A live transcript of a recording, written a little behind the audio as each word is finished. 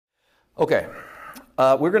Okay,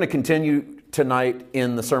 we're going to continue tonight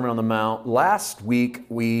in the Sermon on the Mount. Last week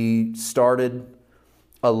we started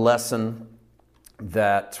a lesson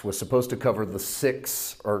that was supposed to cover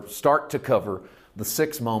start to cover the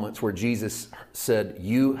 6 moments where Jesus said,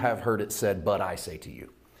 "You have heard it said, but I say to you."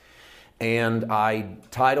 And I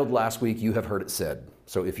titled last week, "You have heard it said."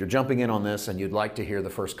 So if you're jumping in on this and you'd like to hear the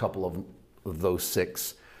first couple of those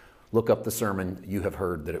 6, look up the sermon, "You have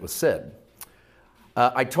heard that it was said."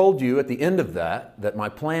 I told you at the end of that my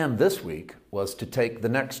plan this week was to take the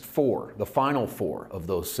next 4, the final 4 of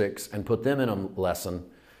those 6, and put them in a lesson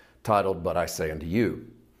titled, "But I Say Unto You."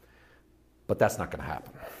 But that's not going to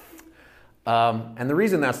happen. And the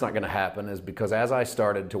reason that's not going to happen is because as I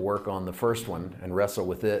started to work on the first one and wrestle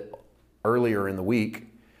with it earlier in the week,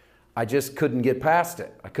 I just couldn't get past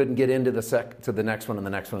it. I couldn't get into to the next one and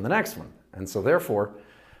the next one and the next one. And so therefore,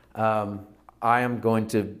 I am going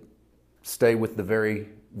to stay with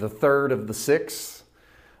the third of the 6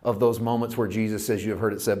 of those moments where Jesus says, "You have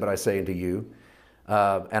heard it said, but I say unto you."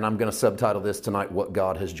 And I'm going to subtitle this tonight, "What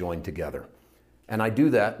God Has Joined Together." And I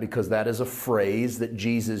do that because that is a phrase that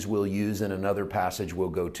Jesus will use in another passage we'll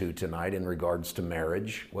go to tonight in regards to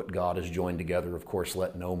marriage. What God has joined together, of course,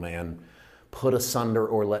 let no man put asunder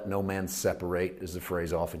or let no man separate is the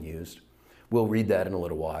phrase often used. We'll read that in a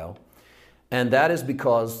little while. And that is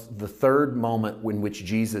because the third moment in which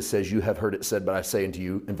Jesus says, "You have heard it said, but I say unto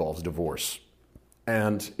you," involves divorce.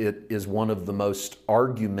 And it is one of the most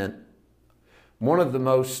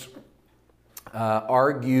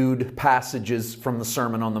argued passages from the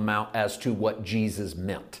Sermon on the Mount as to what Jesus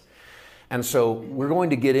meant. And so we're going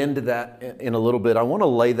to get into that in a little bit. I want to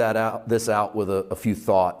lay this out with a few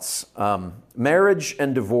thoughts. Marriage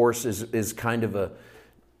and divorce is kind of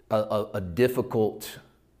a difficult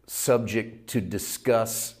subject to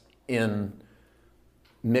discuss in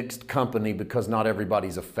mixed company because not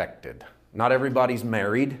everybody's affected. Not everybody's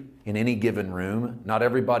married in any given room. Not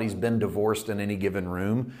everybody's been divorced in any given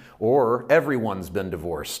room, or everyone's been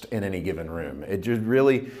divorced in any given room.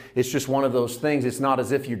 It's just one of those things. It's not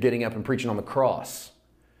as if you're getting up and preaching on the cross.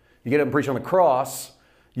 You get up and preach on the cross,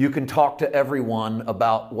 you can talk to everyone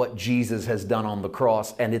about what Jesus has done on the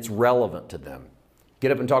cross, and it's relevant to them.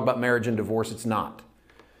 Get up and talk about marriage and divorce, it's not.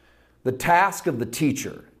 The task of the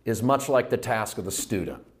teacher is much like the task of the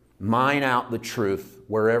student. Mine out the truth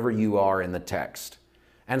wherever you are in the text.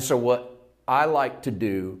 And so what I like to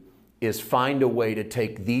do is find a way to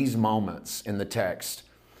take these moments in the text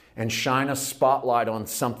and shine a spotlight on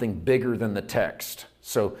something bigger than the text.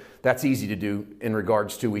 So that's easy to do in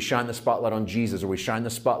regards to we shine the spotlight on Jesus or we shine the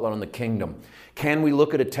spotlight on the kingdom. Can we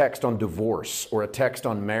look at a text on divorce or a text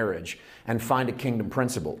on marriage and find a kingdom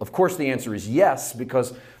principle? Of course, the answer is yes,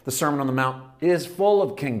 because the Sermon on the Mount is full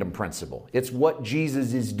of kingdom principle. It's what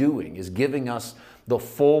Jesus is doing, is giving us the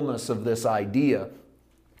fullness of this idea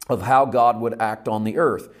of how God would act on the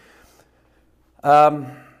earth.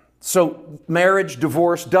 So marriage,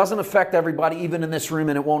 divorce doesn't affect everybody, even in this room,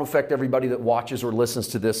 and it won't affect everybody that watches or listens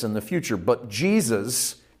to this in the future. But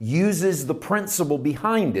Jesus uses the principle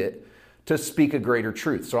behind it to speak a greater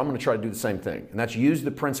truth. So I'm going to try to do the same thing, and that's use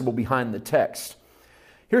the principle behind the text.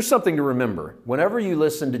 Here's something to remember. Whenever you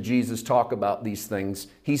listen to Jesus talk about these things,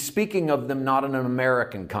 he's speaking of them not in an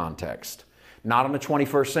American context, not in a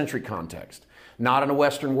 21st century context, not in a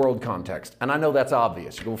Western world context. And I know that's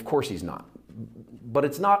obvious. You go, of course he's not. But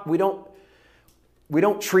it's not, we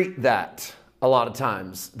don't treat that a lot of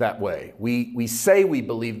times that way. We say we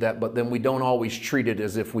believe that, but then we don't always treat it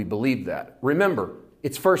as if we believe that. Remember,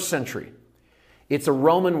 it's first century. It's a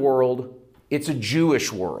Roman world. It's a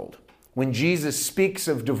Jewish world. When Jesus speaks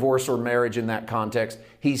of divorce or marriage in that context,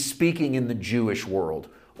 he's speaking in the Jewish world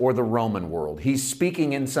or the Roman world. He's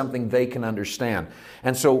speaking in something they can understand.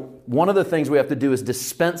 And so one of the things we have to do is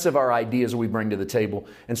dispense of our ideas we bring to the table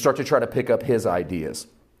and start to try to pick up his ideas.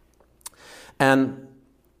 And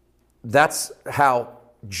that's how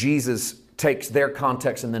Jesus takes their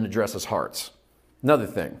context and then addresses hearts. Another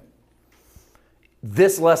thing,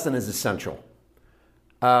 this lesson is essential.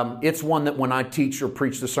 It's one that when I teach or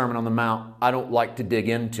preach the Sermon on the Mount, I don't like to dig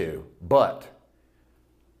into. But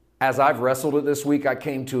as I've wrestled it this week, I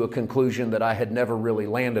came to a conclusion that I had never really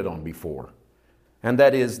landed on before. And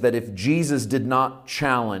that is that if Jesus did not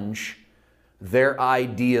challenge their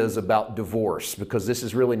ideas about divorce, because this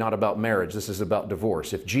is really not about marriage, this is about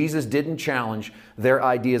divorce. If Jesus didn't challenge their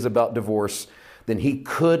ideas about divorce, then he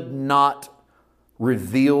could not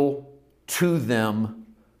reveal to them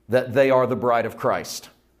that they are the bride of Christ.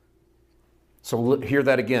 So hear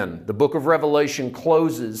that again. The book of Revelation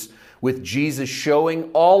closes with Jesus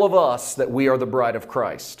showing all of us that we are the bride of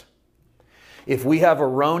Christ. If we have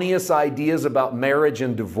erroneous ideas about marriage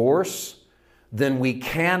and divorce, then we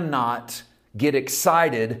cannot get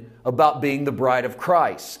excited about being the bride of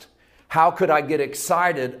Christ. How could I get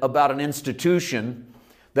excited about an institution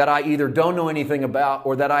that I either don't know anything about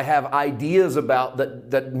or that I have ideas about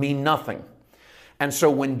that mean nothing? And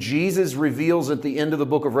so when Jesus reveals at the end of the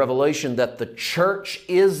book of Revelation that the church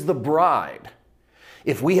is the bride,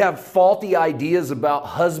 if we have faulty ideas about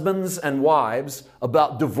husbands and wives,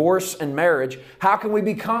 about divorce and marriage, how can we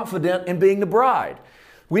be confident in being the bride?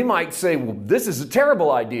 We might say, well, this is a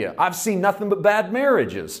terrible idea. I've seen nothing but bad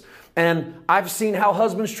marriages. And I've seen how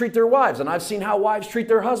husbands treat their wives, and I've seen how wives treat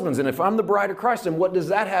their husbands. And if I'm the bride of Christ, then what does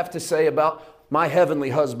that have to say about my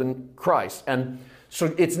heavenly husband, Christ? And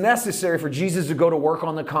so it's necessary for Jesus to go to work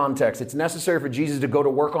on the context. It's necessary for Jesus to go to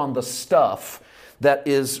work on the stuff that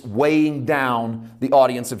is weighing down the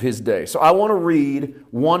audience of his day. So I want to read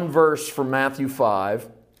one verse from Matthew 5,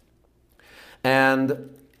 and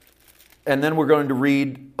then we're going to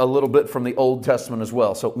read a little bit from the Old Testament as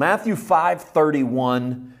well. So Matthew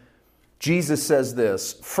 5:31, Jesus says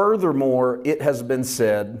this, "Furthermore, it has been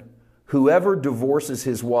said, whoever divorces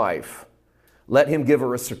his wife, let him give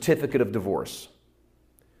her a certificate of divorce."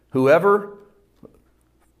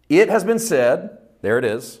 It has been said, there it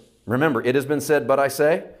is. Remember, it has been said, but I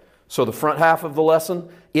say. So the front half of the lesson,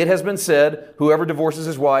 it has been said, whoever divorces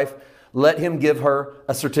his wife, let him give her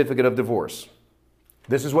a certificate of divorce.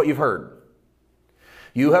 This is what you've heard.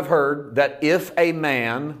 You have heard that if a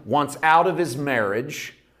man wants out of his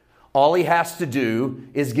marriage, all he has to do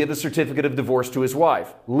is give a certificate of divorce to his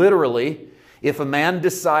wife. Literally, if a man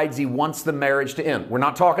decides he wants the marriage to end. We're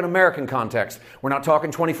not talking American context. We're not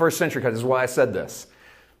talking 21st century context. This is why I said this.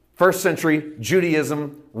 First century,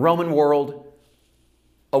 Judaism, Roman world,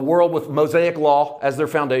 a world with Mosaic law as their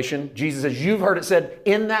foundation. Jesus says, you've heard it said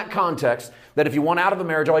in that context that if you want out of a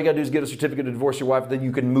marriage, all you got to do is get a certificate to divorce your wife, then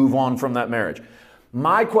you can move on from that marriage.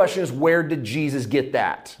 My question is, where did Jesus get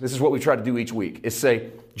that? This is what we try to do each week, is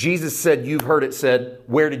say, Jesus said, you've heard it said,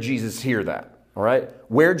 where did Jesus hear that? All right?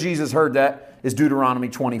 Where Jesus heard that is Deuteronomy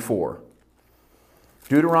 24.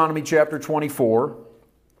 Deuteronomy chapter 24,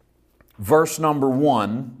 verse number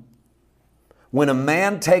 1. When a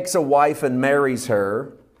man takes a wife and marries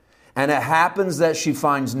her, and it happens that she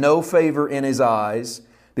finds no favor in his eyes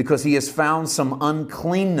because he has found some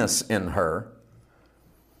uncleanness in her,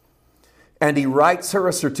 and he writes her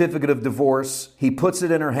a certificate of divorce, he puts it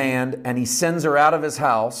in her hand, and he sends her out of his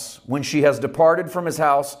house when she has departed from his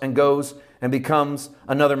house and goes and becomes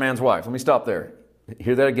another man's wife. Let me stop there.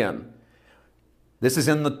 Hear that again. This is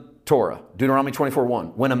in the Torah, Deuteronomy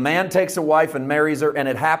 24:1. When a man takes a wife and marries her, and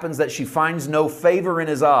it happens that she finds no favor in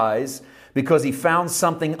his eyes because he found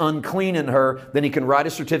something unclean in her, then he can write a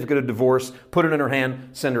certificate of divorce, put it in her hand,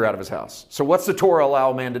 send her out of his house. So what's the Torah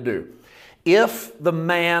allow a man to do? If the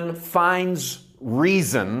man finds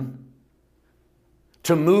reason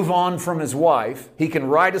to move on from his wife, he can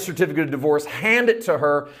write a certificate of divorce, hand it to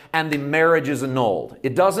her, and the marriage is annulled.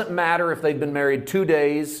 It doesn't matter if they've been married 2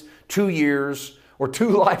 days, 2 years, or 2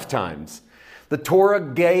 lifetimes. The Torah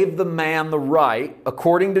gave the man the right,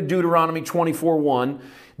 according to Deuteronomy 24:1,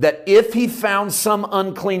 that if he found some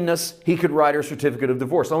uncleanness, he could write her a certificate of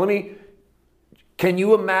divorce. Now can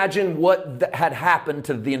you imagine what had happened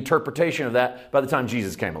to the interpretation of that by the time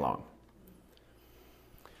Jesus came along?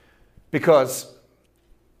 Because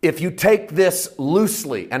if you take this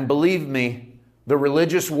loosely, and believe me, the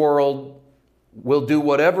religious world will do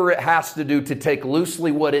whatever it has to do to take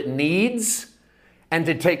loosely what it needs and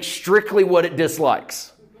to take strictly what it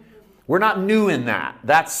dislikes. We're not new in that.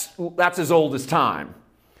 That's as old as time.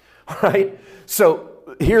 Right? So,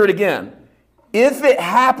 hear it again. If it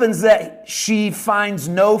happens that she finds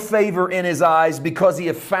no favor in his eyes because he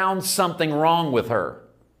has found something wrong with her.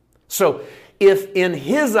 So, if in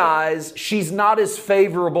his eyes she's not as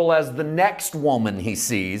favorable as the next woman he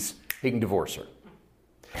sees, he can divorce her.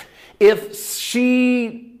 If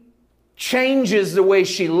she changes the way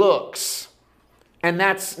she looks, and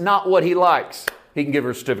that's not what he likes, he can give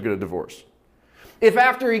her a certificate of divorce. If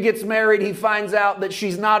after he gets married, he finds out that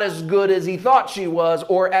she's not as good as he thought she was,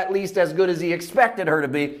 or at least as good as he expected her to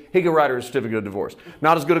be, he can write her a certificate of divorce.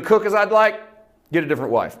 Not as good a cook as I'd like, get a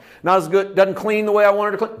different wife. Not as good, doesn't clean the way I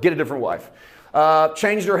want her to clean, get a different wife.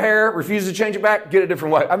 Changed her hair, refuses to change it back, get a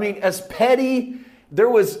different wife. I mean, as petty, there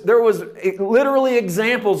was literally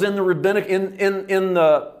examples in the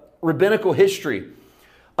rabbinical history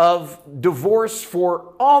of divorce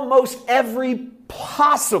for almost every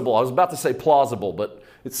possible, I was about to say plausible, but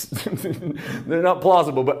they're not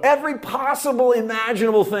plausible, but every possible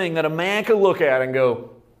imaginable thing that a man could look at and go,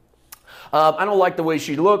 I don't like the way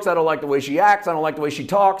she looks. I don't like the way she acts. I don't like the way she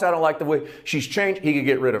talks. I don't like the way she's changed. He could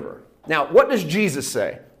get rid of her. Now, what does Jesus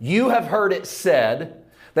say? You have heard it said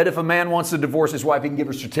that if a man wants to divorce his wife, he can give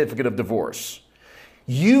her a certificate of divorce.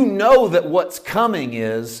 You know that what's coming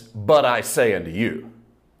is, but I say unto you.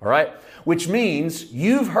 All right? Which means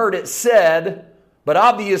you've heard it said, but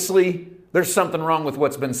obviously there's something wrong with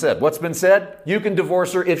what's been said. What's been said? You can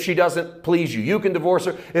divorce her if she doesn't please you. You can divorce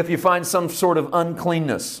her if you find some sort of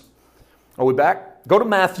uncleanness. Are we back? Go to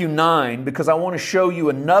Matthew 9 because I want to show you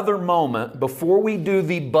another moment before we do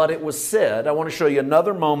the but it was said. I want to show you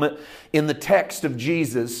another moment in the text of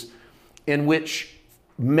Jesus in which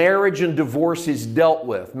marriage and divorce is dealt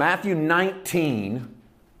with. Matthew 19,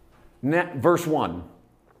 verse 1.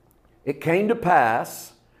 It came to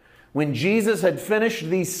pass when Jesus had finished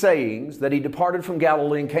these sayings that he departed from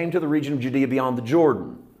Galilee and came to the region of Judea beyond the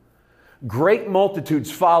Jordan. Great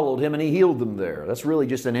multitudes followed him and he healed them there. That's really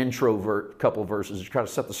just an intro couple verses to try to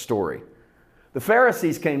set the story. The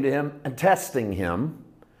Pharisees came to him and testing him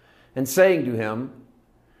and saying to him,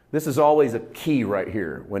 this is always a key right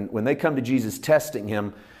here. When they come to Jesus testing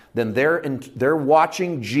him, then they're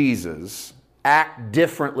watching Jesus act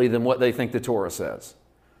differently than what they think the Torah says.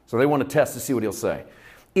 So they want to test to see what he'll say.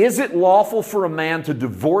 Is it lawful for a man to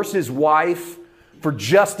divorce his wife for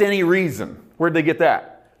just any reason? Where'd they get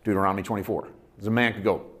that? Deuteronomy 24. Because a man could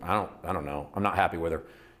go, I don't know. I'm not happy with her.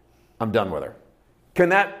 I'm done with her.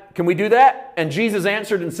 Can we do that? And Jesus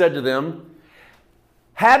answered and said to them,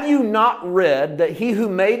 have you not read that he who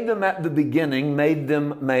made them at the beginning made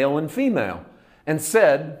them male and female? And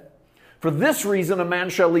said, for this reason a man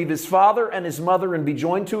shall leave his father and his mother and be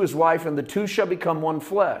joined to his wife, and the two shall become one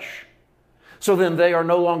flesh. So then they are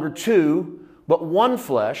no longer two, but one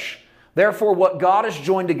flesh. Therefore, what God has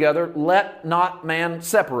joined together, let not man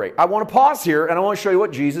separate. I want to pause here and I want to show you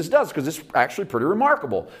what Jesus does because it's actually pretty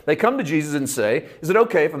remarkable. They come to Jesus and say, is it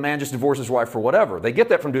okay if a man just divorces his wife for whatever? They get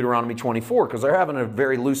that from Deuteronomy 24 because they're having a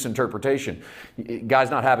very loose interpretation. Guy's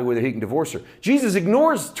not happy with her, he can divorce her. Jesus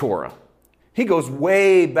ignores Torah. He goes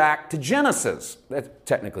way back to Genesis.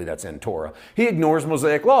 Technically, that's in Torah. He ignores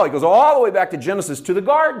Mosaic law. He goes all the way back to Genesis to the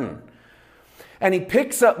garden. And he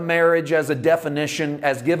picks up marriage as a definition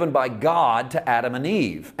as given by God to Adam and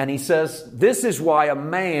Eve. And he says, this is why a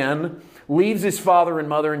man leaves his father and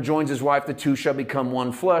mother and joins his wife. The two shall become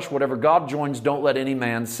one flesh. Whatever God joins, don't let any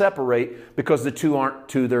man separate, because the two aren't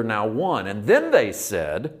two, they're now one. And then they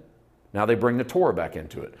said, now they bring the Torah back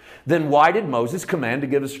into it. Then why did Moses command to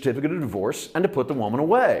give a certificate of divorce and to put the woman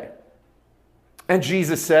away? And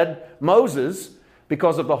Jesus said, Moses,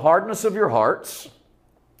 because of the hardness of your hearts,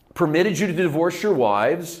 permitted you to divorce your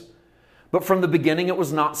wives, but from the beginning it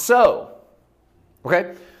was not so.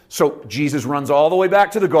 Okay? So Jesus runs all the way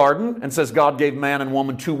back to the garden and says God gave man and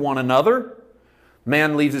woman to one another.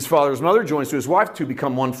 Man leaves his father and his mother, joins to his wife, two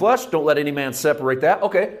become one flesh. Don't let any man separate that.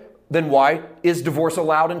 Okay, then why is divorce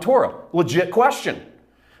allowed in Torah? Legit question.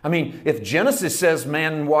 I mean, if Genesis says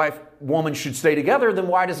man and wife, woman should stay together, then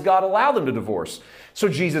why does God allow them to divorce? So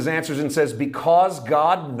Jesus answers and says, because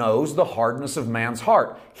God knows the hardness of man's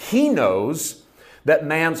heart. He knows that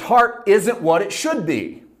man's heart isn't what it should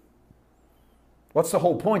be. What's the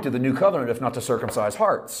whole point of the new covenant if not to circumcise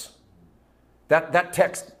hearts? That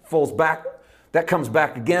text falls back. That comes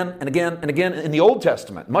back again and again and again in the Old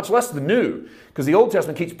Testament, much less the New, because the Old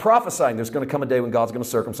Testament keeps prophesying there's going to come a day when God's going to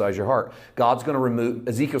circumcise your heart. God's going to remove,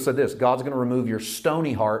 Ezekiel said this, God's going to remove your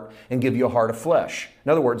stony heart and give you a heart of flesh.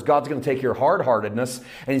 In other words, God's going to take your hard-heartedness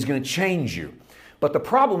and He's going to change you. But the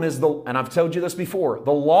problem is, and I've told you this before,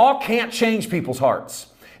 the law can't change people's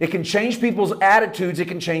hearts. It can change people's attitudes, it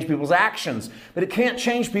can change people's actions, but it can't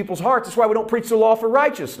change people's hearts. That's why we don't preach the law for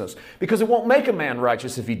righteousness, because it won't make a man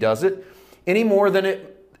righteous if he does it. Any more than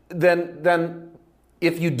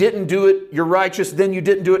if you didn't do it, you're righteous, then you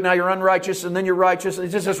didn't do it, now you're unrighteous, and then you're righteous.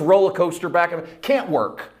 It's just this roller coaster back and forth. Can't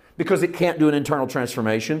work because it can't do an internal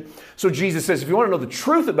transformation. So Jesus says, if you want to know the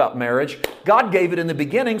truth about marriage, God gave it in the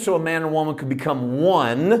beginning so a man and woman could become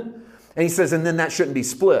one. And He says, and then that shouldn't be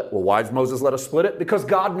split. Well, why does Moses let us split it? Because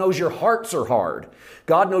God knows your hearts are hard.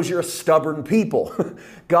 God knows you're a stubborn people.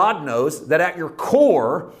 God knows that at your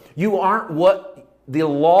core, you aren't what the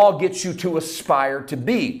law gets you to aspire to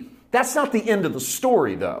be. That's not the end of the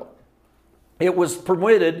story, though. It was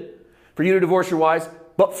permitted for you to divorce your wives,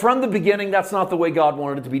 but from the beginning, that's not the way God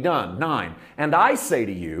wanted it to be done. 9. And I say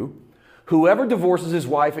to you, whoever divorces his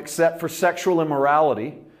wife except for sexual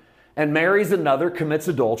immorality and marries another commits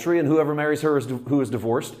adultery, and whoever marries her who is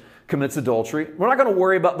divorced commits adultery. We're not going to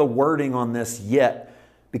worry about the wording on this yet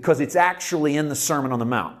because it's actually in the Sermon on the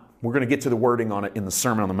Mount. We're going to get to the wording on it in the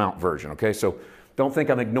Sermon on the Mount version, okay? So Don't think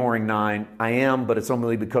I'm ignoring 9. I am, but it's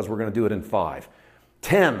only because we're going to do it in 5.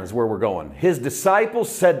 10 is where we're going. His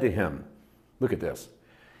disciples said to him, look at this,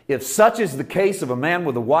 if such is the case of a man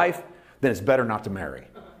with a wife, then it's better not to marry.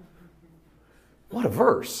 What a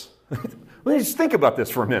verse. Let me just think about this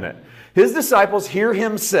for a minute. His disciples hear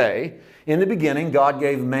him say, in the beginning, God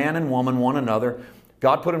gave man and woman one another.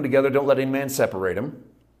 God put them together. Don't let any man separate them.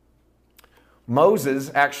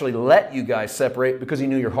 Moses actually let you guys separate because he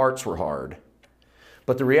knew your hearts were hard.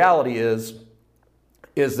 But the reality is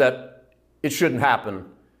that it shouldn't happen,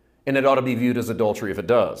 and it ought to be viewed as adultery if it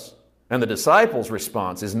does. And the disciples'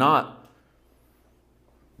 response is not,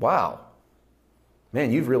 wow,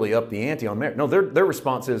 man, you've really upped the ante on marriage. No, their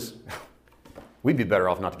response is, we'd be better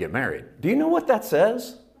off not to get married. Do you know what that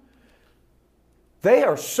says? They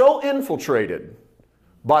are so infiltrated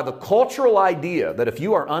by the cultural idea that if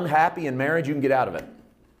you are unhappy in marriage, you can get out of it.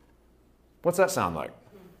 What's that sound like?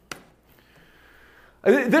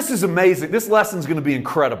 This is amazing. This lesson is going to be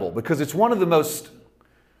incredible because it's one of the most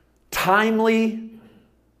timely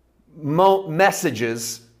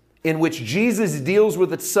messages in which Jesus deals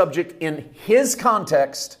with its subject in his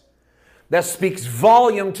context that speaks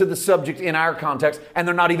volume to the subject in our context, and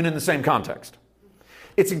they're not even in the same context.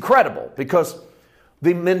 It's incredible because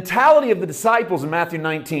the mentality of the disciples in Matthew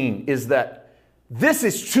 19 is that this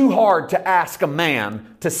is too hard to ask a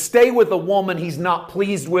man to stay with a woman he's not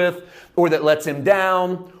pleased with, or that lets him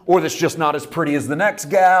down, or that's just not as pretty as the next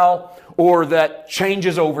gal, or that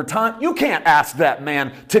changes over time. You can't ask that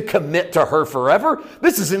man to commit to her forever.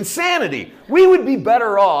 This is insanity. We would be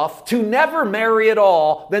better off to never marry at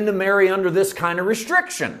all than to marry under this kind of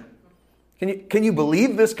restriction. Can you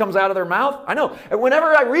believe this comes out of their mouth? I know. And whenever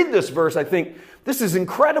I read this verse, I think, this is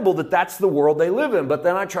incredible that that's the world they live in. But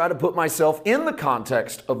then I try to put myself in the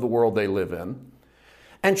context of the world they live in.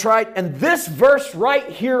 And this verse right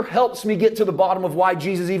here helps me get to the bottom of why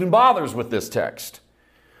Jesus even bothers with this text.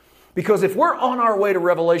 Because if we're on our way to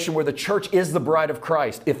Revelation where the church is the bride of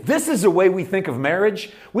Christ, if this is the way we think of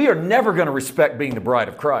marriage, we are never going to respect being the bride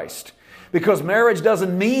of Christ. Because marriage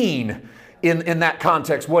doesn't mean in that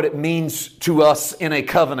context what it means to us in a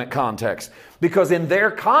covenant context. Because in their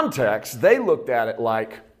context, they looked at it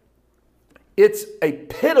like it's a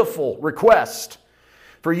pitiful request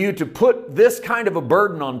for you to put this kind of a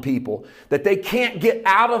burden on people that they can't get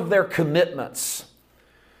out of their commitments,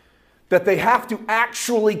 that they have to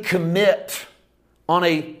actually commit on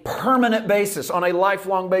a permanent basis, on a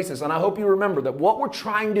lifelong basis. And I hope you remember that what we're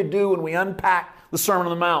trying to do when we unpack the Sermon on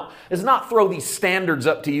the Mount is not throw these standards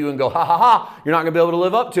up to you and go, ha ha ha, you're not going to be able to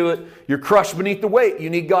live up to it. You're crushed beneath the weight. You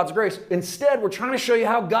need God's grace. Instead, we're trying to show you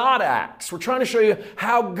how God acts. We're trying to show you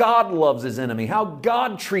how God loves his enemy, how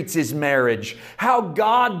God treats his marriage, how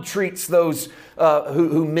God treats those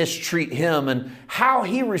who mistreat him, and how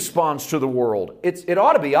he responds to the world. It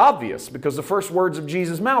ought to be obvious because the first words of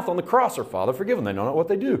Jesus' mouth on the cross are, Father, forgive them. They know not what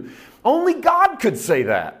they do. Only God could say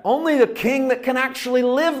that. Only the king that can actually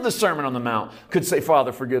live the Sermon on the Mount could say,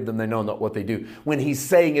 Father, forgive them. They know not what they do. When he's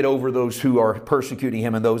saying it over those who are persecuting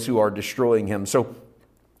him and those who are destroying him. So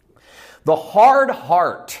the hard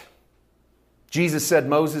heart, Jesus said,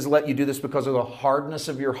 Moses let you do this because of the hardness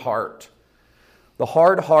of your heart. The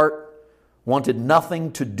hard heart wanted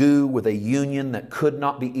nothing to do with a union that could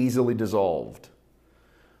not be easily dissolved.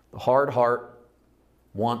 The hard heart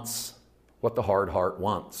wants what the hard heart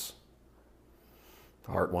wants.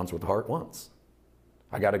 The heart wants what the heart wants.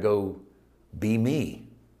 I got to go be me.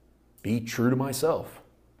 Be true to myself.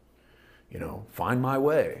 Find my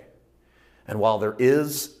way. And while there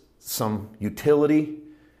is some utility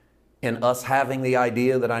in us having the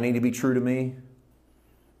idea that I need to be true to me,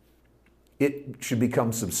 it should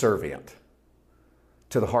become subservient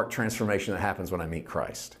to the heart transformation that happens when I meet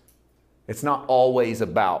Christ. It's not always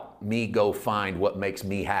about me go find what makes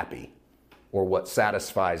me happy or what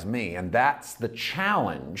satisfies me. And that's the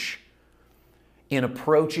challenge in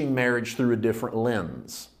approaching marriage through a different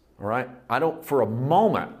lens. All right? I don't for a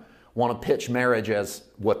moment want to pitch marriage as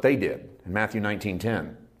what they did in Matthew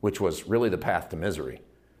 19:10, which was really the path to misery.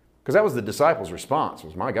 Because that was the disciples' response,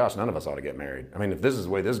 was, my gosh, none of us ought to get married. I mean, if this is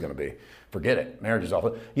the way this is going to be, forget it. Marriage is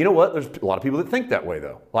awful. You know what? There's a lot of people that think that way,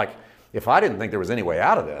 though. Like, if I didn't think there was any way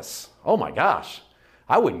out of this, oh my gosh,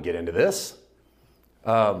 I wouldn't get into this.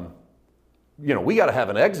 We got to have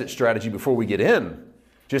an exit strategy before we get in.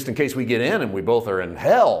 Just in case we get in and we both are in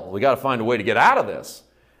hell, we got to find a way to get out of this.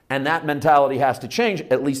 And that mentality has to change,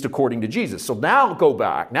 at least according to Jesus. So now go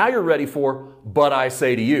back. Now you're ready for, but I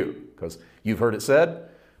say to you, because you've heard it said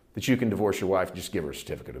that you can divorce your wife, just give her a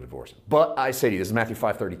certificate of divorce. But I say to you, this is Matthew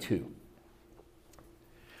 5:32.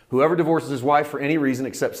 Whoever divorces his wife for any reason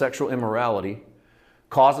except sexual immorality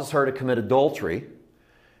causes her to commit adultery,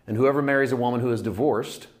 and whoever marries a woman who is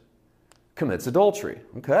divorced commits adultery.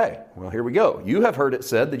 Okay, well, here we go. You have heard it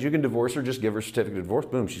said that you can divorce her, just give her a certificate of divorce,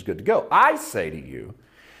 boom, she's good to go. I say to you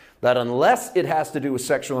that unless it has to do with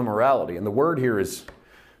sexual immorality, and the word here is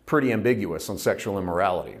pretty ambiguous on sexual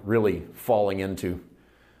immorality, really falling into,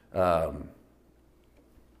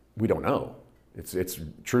 we don't know. It's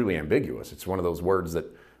truly ambiguous. It's one of those words that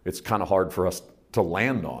it's kind of hard for us to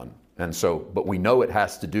land on. And so, but we know it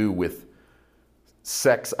has to do with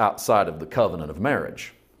sex outside of the covenant of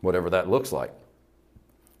marriage, whatever that looks like.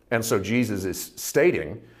 And so Jesus is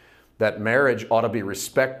stating that marriage ought to be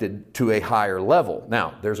respected to a higher level.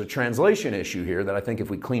 Now, there's a translation issue here that I think if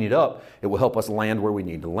we clean it up, it will help us land where we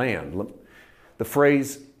need to land. The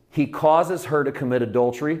phrase, he causes her to commit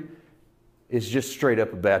adultery, is just straight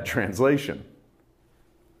up a bad translation.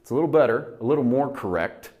 It's a little better, a little more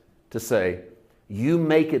correct to say, you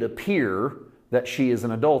make it appear that she is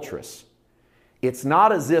an adulteress. It's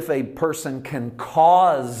not as if a person can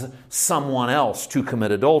cause someone else to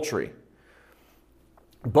commit adultery,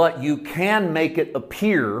 but you can make it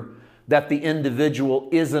appear that the individual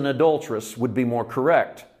is an adulteress would be more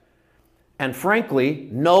correct. And frankly,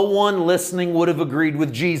 no one listening would have agreed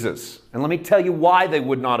with Jesus. And let me tell you why they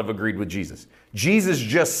would not have agreed with Jesus. Jesus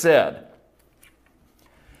just said,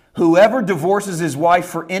 whoever divorces his wife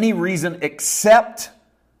for any reason except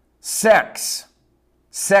sex,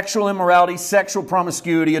 sexual immorality, sexual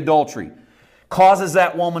promiscuity, adultery, causes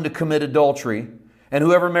that woman to commit adultery, and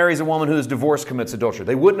whoever marries a woman who is divorced commits adultery.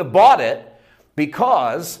 They wouldn't have bought it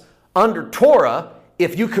because under Torah,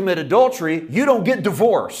 if you commit adultery, you don't get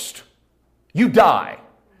divorced. You die.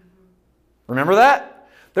 Remember that?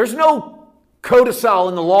 There's no codicil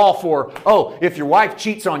in the law for, oh, if your wife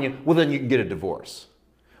cheats on you, well, then you can get a divorce.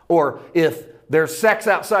 Or if there's sex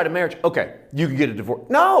outside of marriage, okay, you can get a divorce.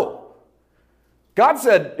 No. God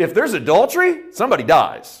said, if there's adultery, somebody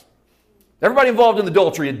dies. Everybody involved in the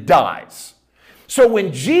adultery dies. So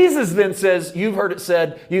when Jesus then says, you've heard it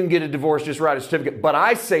said, you can get a divorce, just write a certificate, but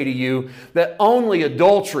I say to you that only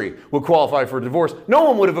adultery will qualify for a divorce, no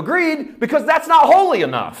one would have agreed because that's not holy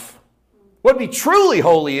enough. What would be truly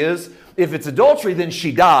holy is, if it's adultery, then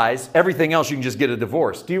she dies. Everything else, you can just get a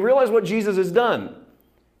divorce. Do you realize what Jesus has done?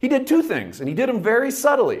 He did two things, and he did them very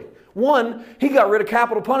subtly. One, he got rid of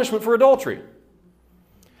capital punishment for adultery.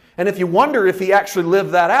 And if you wonder if he actually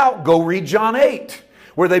lived that out, go read John 8.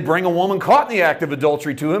 Where they bring a woman caught in the act of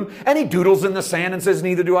adultery to him, and he doodles in the sand and says,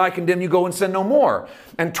 neither do I condemn you, go and sin no more.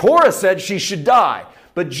 And Torah said she should die.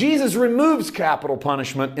 But Jesus removes capital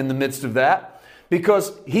punishment in the midst of that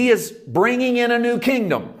because he is bringing in a new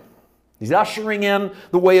kingdom. He's ushering in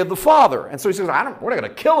the way of the Father. And so he says, we're not going to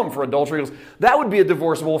kill him for adultery. That would be a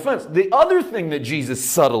divorceable offense. The other thing that Jesus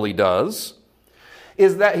subtly does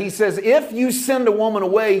is that he says, if you send a woman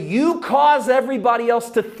away, you cause everybody else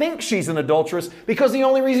to think she's an adulteress because the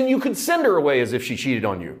only reason you could send her away is if she cheated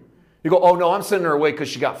on you. You go, oh no, I'm sending her away because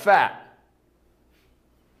she got fat.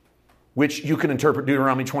 Which you can interpret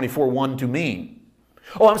Deuteronomy 24:1 to mean.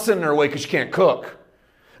 Oh, I'm sending her away because she can't cook.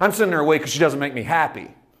 I'm sending her away because she doesn't make me happy.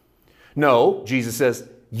 No, Jesus says,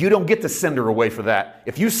 you don't get to send her away for that.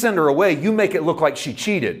 If you send her away, you make it look like she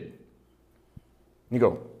cheated. You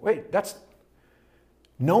go, wait,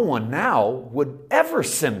 no one now would ever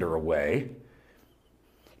send her away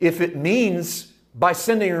if it means by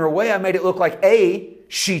sending her away, I made it look like A,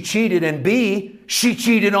 she cheated, and B, she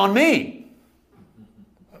cheated on me.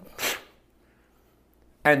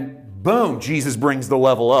 And boom, Jesus brings the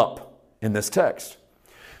level up in this text.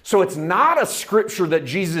 So it's not a scripture that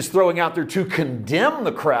Jesus is throwing out there to condemn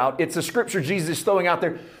the crowd. It's a scripture Jesus is throwing out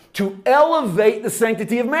there to elevate the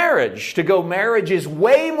sanctity of marriage. To go, marriage is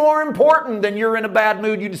way more important than you're in a bad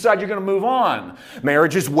mood, you decide you're going to move on.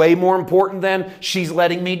 Marriage is way more important than she's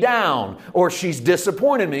letting me down or she's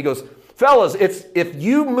disappointed me. He goes, fellas, if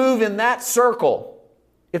you move in that circle,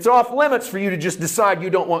 it's off limits for you to just decide you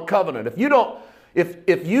don't want covenant.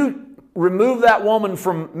 If you remove that woman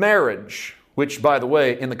from marriage, which, by the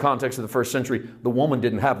way, in the context of the first century, the woman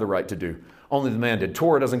didn't have the right to do. Only the man did.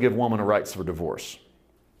 Torah doesn't give woman a right for divorce.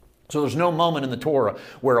 So there's no moment in the Torah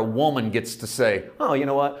where a woman gets to say, oh, you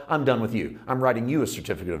know what? I'm done with you. I'm writing you a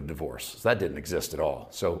certificate of divorce. So that didn't exist at all.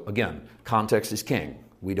 So again, context is king.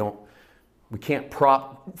 We can't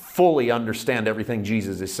fully understand everything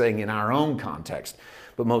Jesus is saying in our own context.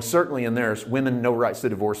 But most certainly in theirs, women no rights to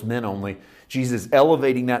divorce, men only. Jesus is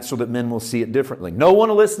elevating that so that men will see it differently. No one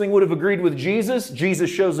listening would have agreed with Jesus. Jesus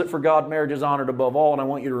shows that for God, marriage is honored above all. And I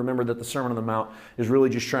want you to remember that the Sermon on the Mount is really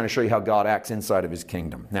just trying to show you how God acts inside of his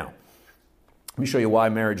kingdom. Now, let me show you why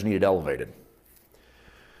marriage needed elevated.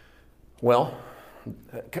 Well,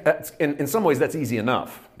 in some ways that's easy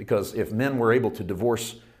enough, because if men were able to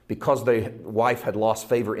divorce because the wife had lost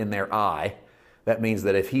favor in their eye, that means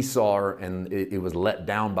that if he saw her and it was let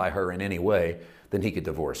down by her in any way, then he could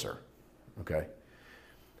divorce her. Okay?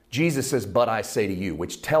 Jesus says, but I say to you,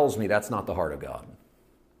 which tells me that's not the heart of God.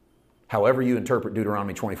 However you interpret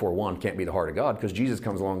Deuteronomy 24:1 can't be the heart of God, because Jesus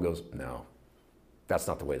comes along and goes, no, that's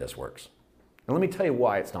not the way this works. And let me tell you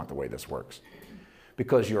why it's not the way this works.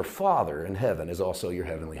 Because your Father in heaven is also your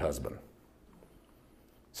heavenly husband.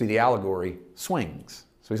 See, the allegory swings.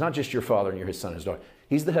 So he's not just your father and you're his son and his daughter.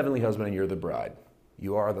 He's the heavenly husband and you're the bride.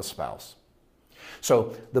 You are the spouse.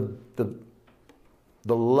 So the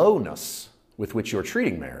lowness with which you're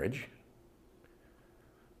treating marriage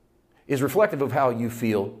is reflective of how you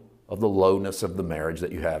feel of the lowness of the marriage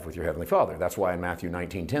that you have with your heavenly Father. That's why in Matthew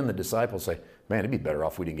 19:10, the disciples say, man, it'd be better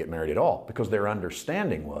off if we didn't get married at all, because their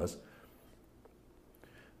understanding was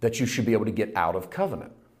that you should be able to get out of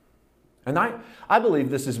covenant. And I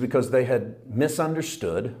believe this is because they had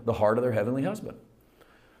misunderstood the heart of their heavenly husband.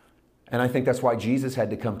 And I think that's why Jesus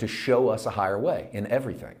had to come to show us a higher way in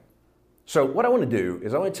everything. So what I want to do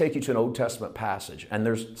is I want to take you to an Old Testament passage, and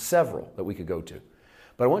there's several that we could go to.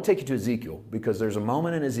 But I want to take you to Ezekiel, because there's a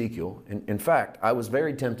moment in Ezekiel. In fact, I was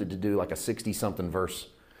very tempted to do like a 60-something verse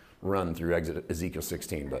run through Ezekiel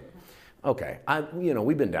 16, but okay,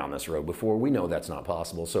 we've been down this road before. We know that's not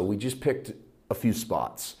possible, so we just picked a few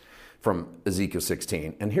spots from Ezekiel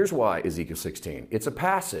 16. And here's why Ezekiel 16. It's a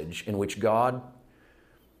passage in which God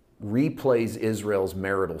replays Israel's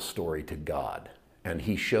marital story to God, and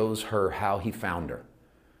he shows her how he found her.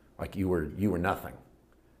 Like, you were nothing,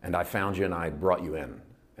 and I found you and I brought you in,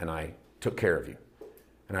 and I took care of you,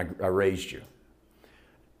 and I raised you.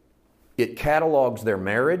 It catalogs their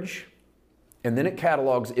marriage, and then it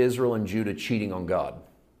catalogs Israel and Judah cheating on God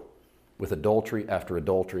with adultery after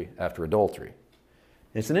adultery after adultery.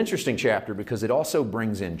 It's an interesting chapter because it also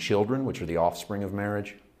brings in children, which are the offspring of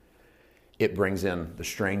marriage. It brings in the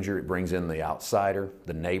stranger. It brings in the outsider,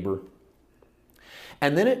 the neighbor.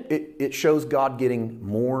 And then it shows God getting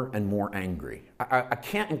more and more angry. I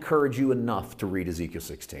can't encourage you enough to read Ezekiel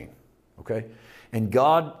 16, okay? And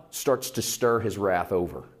God starts to stir his wrath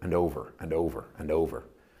over and over and over and over.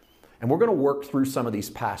 And we're going to work through some of these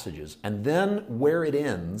passages. And then where it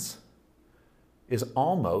ends is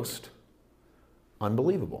almost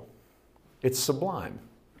unbelievable. It's sublime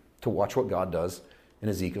to watch what God does in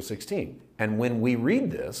Ezekiel 16. And when we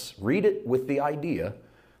read this, read it with the idea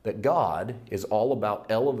that God is all about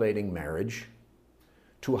elevating marriage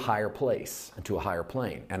to a higher place and to a higher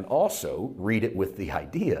plane. And also read it with the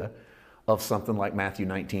idea of something like Matthew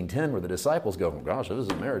 19:10, where the disciples go, oh, gosh, this is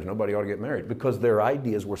marriage. Nobody ought to get married. Because their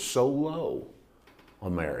ideas were so low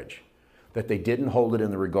on marriage that they didn't hold it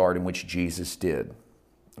in the regard in which Jesus did.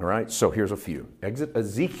 All right, so here's a few.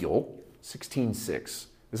 Ezekiel 16:6.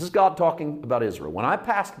 This is God talking about Israel. When I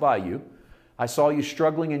passed by you, I saw you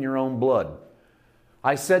struggling in your own blood.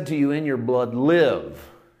 I said to you, in your blood, live.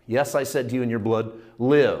 Yes, I said to you, in your blood,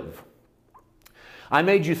 live. I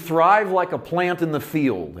made you thrive like a plant in the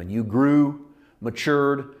field, and you grew,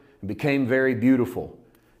 matured, and became very beautiful.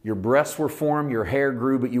 Your breasts were formed, your hair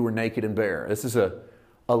grew, but you were naked and bare. This is a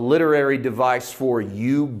literary device for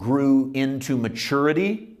you grew into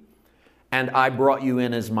maturity, and I brought you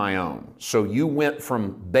in as my own. So you went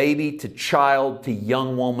from baby to child to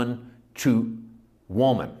young woman to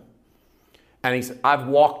woman. And he said, I've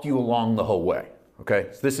walked you along the whole way. Okay?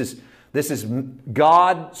 So this is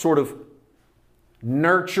God sort of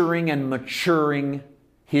nurturing and maturing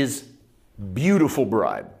his beautiful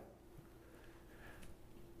bride.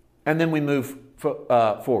 And then we move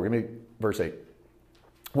forward. Give me verse 8.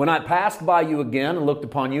 When I passed by you again and looked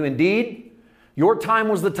upon you, indeed, your time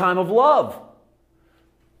was the time of love.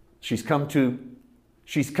 She's come to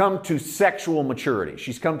sexual maturity.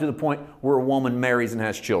 She's come to the point where a woman marries and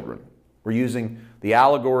has children. We're using the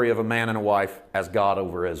allegory of a man and a wife as God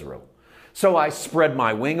over Israel. So I spread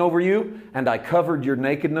my wing over you, and I covered your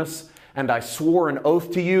nakedness, and I swore an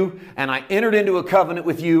oath to you, and I entered into a covenant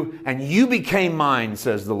with you, and you became mine,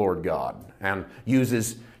 says the Lord God. And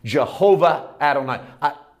uses Jehovah Adonai.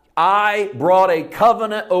 I brought a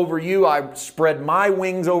covenant over you. I spread my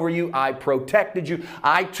wings over you. I protected you.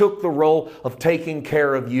 I took the role of taking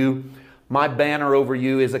care of you. My banner over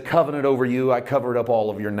you is a covenant over you. I covered up all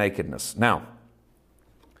of your nakedness. Now,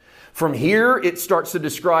 from here, it starts to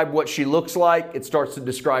describe what she looks like. It starts to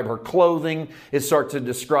describe her clothing. It starts to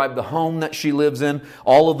describe the home that she lives in,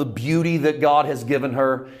 all of the beauty that God has given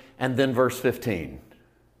her. And then verse 15.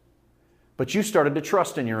 But you started to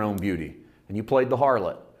trust in your own beauty, and you played the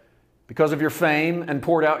harlot. Because of your fame and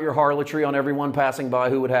poured out your harlotry on everyone passing by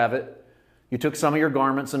who would have it, You took some of your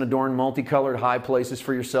garments and adorned multicolored high places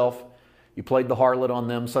for yourself. You played the harlot on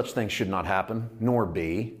them. Such things should not happen, nor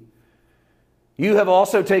be. You have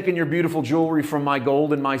also taken your beautiful jewelry from my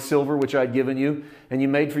gold and my silver, which I had given you, and you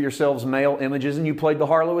made for yourselves male images, and you played the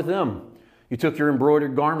harlot with them. You took your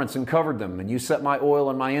embroidered garments and covered them, and you set my oil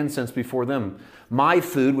and my incense before them. My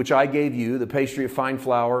food, which I gave you, the pastry of fine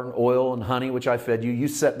flour, oil, and honey, which I fed you, you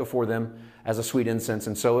set before them as a sweet incense,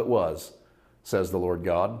 and so it was, says the Lord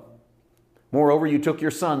God. Moreover, you took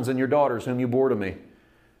your sons and your daughters, whom you bore to me.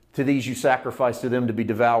 To these you sacrificed to them to be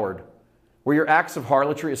devoured. Were your acts of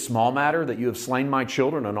harlotry a small matter, that you have slain my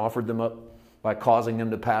children and offered them up by causing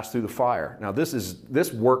them to pass through the fire? Now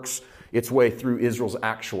this works its way through Israel's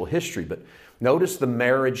actual history, but notice the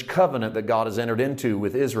marriage covenant that God has entered into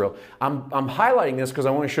with Israel. I'm highlighting this because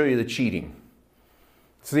I want to show you the cheating.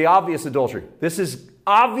 It's the obvious adultery. This is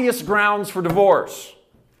obvious grounds for divorce.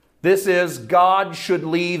 This is God should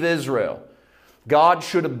leave Israel. God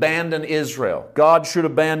should abandon Israel. God should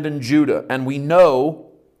abandon Judah. And we know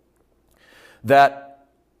that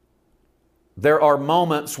there are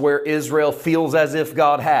moments where Israel feels as if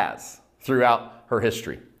God has throughout her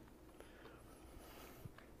history.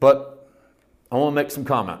 But I want to make some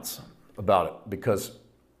comments about it because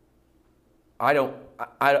I don't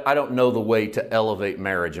know the way to elevate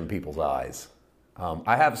marriage in people's eyes.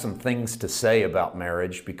 I have some things to say about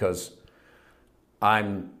marriage because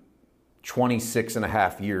I'm 26 and a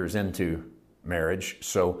half years into marriage,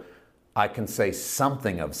 so I can say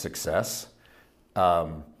something of success,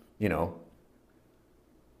 but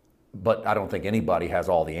I don't think anybody has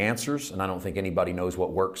all the answers, and I don't think anybody knows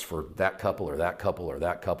what works for that couple or that couple or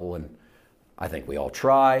that couple, and I think we all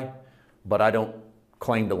try, but I don't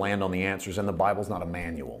claim to land on the answers, and the Bible's not a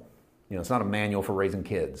manual. It's not a manual for raising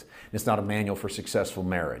kids. It's not a manual for successful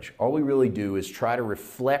marriage. All we really do is try to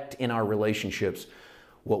reflect in our relationships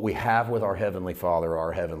what we have with our Heavenly Father,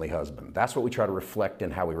 our Heavenly Husband. That's what we try to reflect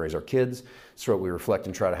in how we raise our kids. It's what we reflect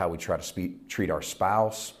in how we try to treat our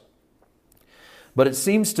spouse. But it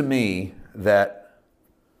seems to me that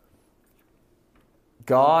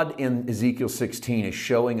God in Ezekiel 16 is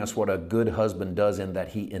showing us what a good husband does in that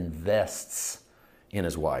he invests in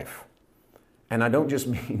his wife. And I don't just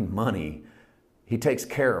mean money. He takes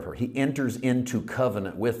care of her. He enters into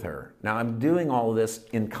covenant with her. Now, I'm doing all of this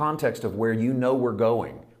in context of where we're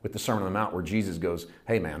going with the Sermon on the Mount, where Jesus goes,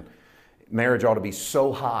 hey man, marriage ought to be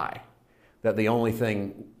so high that the only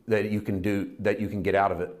thing that you can do, that you can get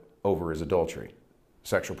out of it over is adultery,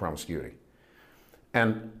 sexual promiscuity.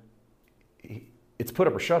 And it's put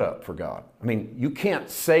up or shut up for God. I mean, you can't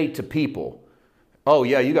say to people, oh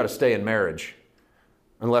yeah, you got to stay in marriage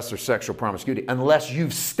unless there's sexual promiscuity, unless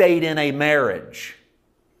you've stayed in a marriage.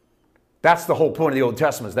 That's the whole point of the Old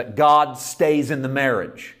Testament, is that God stays in the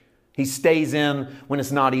marriage. He stays in when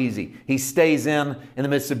it's not easy. He stays in the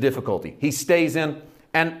midst of difficulty. He stays in,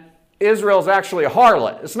 and Israel's actually a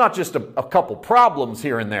harlot. It's not just a couple problems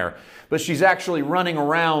here and there, but she's actually running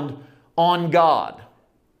around on God.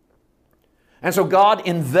 And so God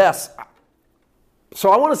invests.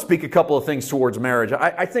 So I want to speak a couple of things towards marriage.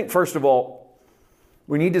 I think, first of all,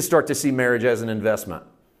 we need to start to see marriage as an investment.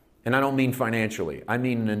 And I don't mean financially. I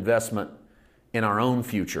mean an investment in our own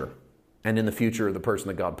future and in the future of the person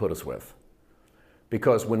that God put us with.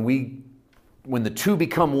 Because when the two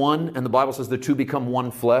become one, and the Bible says the two become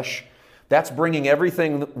one flesh, that's bringing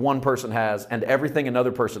everything that one person has and everything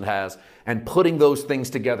another person has and putting those things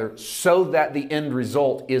together so that the end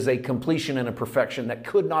result is a completion and a perfection that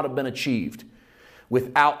could not have been achieved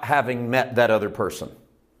without having met that other person.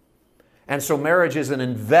 And so marriage is an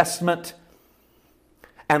investment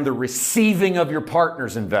and the receiving of your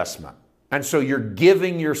partner's investment. And so you're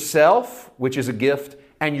giving yourself, which is a gift,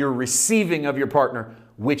 and you're receiving of your partner,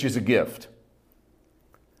 which is a gift.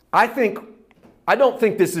 I don't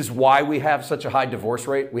think this is why we have such a high divorce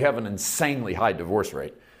rate. We have an insanely high divorce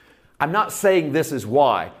rate. I'm not saying this is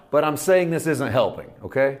why, but I'm saying this isn't helping,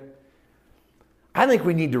 okay? I think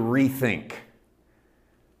we need to rethink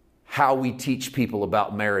how we teach people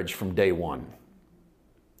about marriage from day one.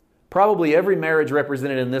 Probably every marriage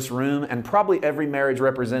represented in this room, and probably every marriage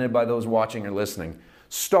represented by those watching or listening,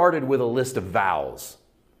 started with a list of vows.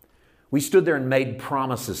 We stood there and made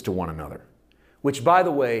promises to one another, which, by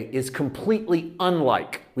the way, is completely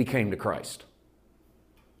unlike we came to Christ.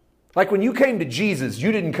 Like when you came to Jesus,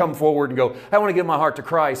 you didn't come forward and go, I want to give my heart to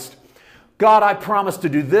Christ. God, I promise to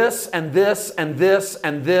do this and this and this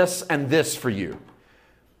and this and this for you.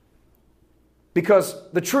 Because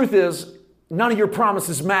the truth is, none of your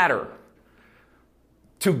promises matter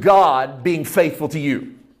to God being faithful to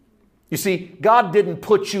you. You see, God didn't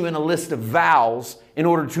put you in a list of vows in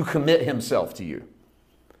order to commit himself to you.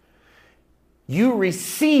 You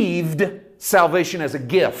received salvation as a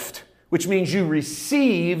gift, which means you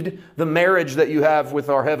received the marriage that you have with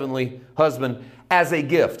our heavenly husband as a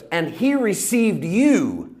gift. And He received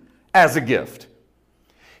you as a gift.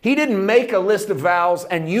 He didn't make a list of vows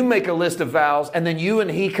and you make a list of vows and then you and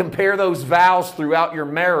He compare those vows throughout your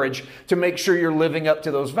marriage to make sure you're living up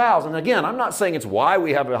to those vows. And again, I'm not saying it's why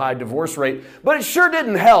we have a high divorce rate, but it sure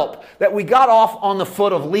didn't help that we got off on the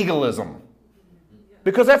foot of legalism.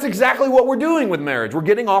 Because that's exactly what we're doing with marriage. We're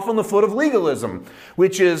getting off on the foot of legalism,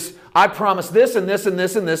 which is, I promise this and this and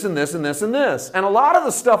this and this and this and this and this. And a lot of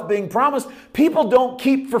the stuff being promised, people don't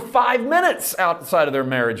keep for 5 minutes outside of their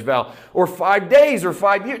marriage vow, or 5 days or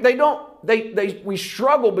 5 years. We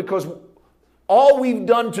struggle because all we've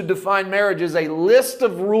done to define marriage is a list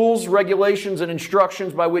of rules, regulations, and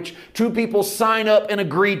instructions by which two people sign up and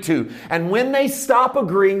agree to. And when they stop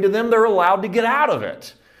agreeing to them, they're allowed to get out of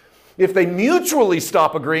it. If they mutually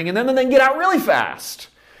stop agreeing, and then they get out really fast.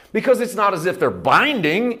 Because it's not as if they're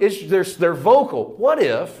binding, they're vocal. What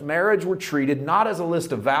if marriage were treated not as a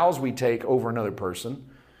list of vows we take over another person,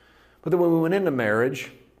 but that when we went into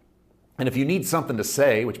marriage, and if you need something to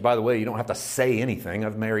say, which by the way, you don't have to say anything.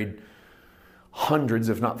 I've married hundreds,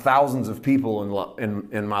 if not thousands of people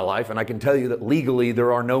in my life, and I can tell you that legally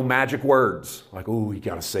there are no magic words. Like, oh, you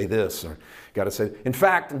got to say this, or got to say. In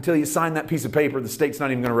fact, until you sign that piece of paper, the state's not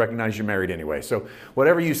even going to recognize you're married anyway. So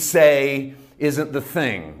whatever you say isn't the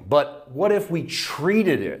thing. But what if we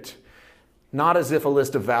treated it not as if a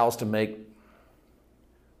list of vows to make,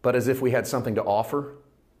 but as if we had something to offer,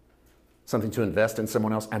 something to invest in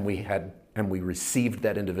someone else, and we received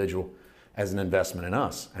that individual as an investment in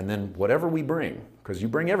us. And then whatever we bring, because you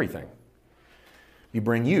bring everything. You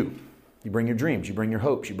bring you. You bring your dreams, you bring your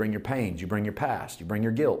hopes, you bring your pains, you bring your past, you bring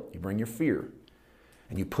your guilt, you bring your fear,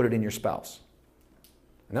 and you put it in your spouse.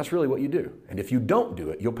 And that's really what you do. And if you don't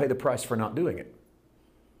do it, you'll pay the price for not doing it.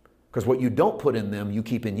 Because what you don't put in them, you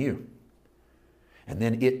keep in you. And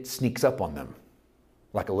then it sneaks up on them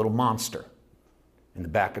like a little monster in the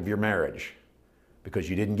back of your marriage because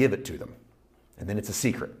you didn't give it to them. And then it's a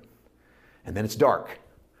secret. And then it's dark.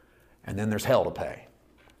 And then there's hell to pay.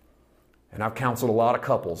 And I've counseled a lot of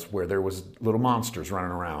couples where there was little monsters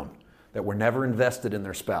running around that were never invested in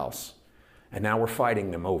their spouse. And now we're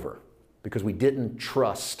fighting them over because we didn't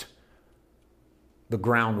trust the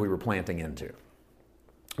ground we were planting into.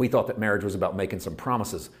 We thought that marriage was about making some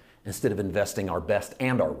promises instead of investing our best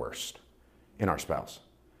and our worst in our spouse.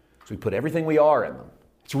 So we put everything we are in them.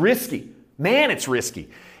 It's risky. Man, it's risky.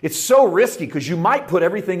 It's so risky because you might put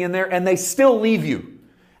everything in there and they still leave you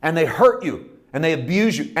and they hurt you and they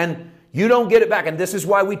abuse you and you don't get it back. And this is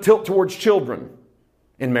why we tilt towards children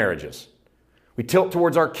in marriages. We tilt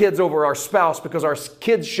towards our kids over our spouse because our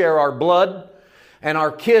kids share our blood. And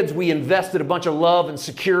our kids, we invested a bunch of love and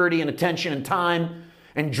security and attention and time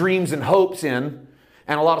and dreams and hopes in,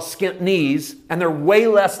 and a lot of skint knees. And they're way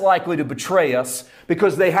less likely to betray us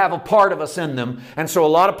because they have a part of us in them. And so a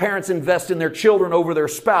lot of parents invest in their children over their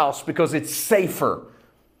spouse because it's safer.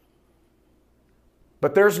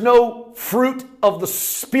 But there's no fruit of the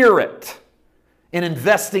Spirit in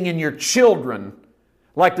investing in your children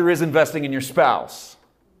like there is investing in your spouse.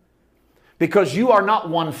 Because you are not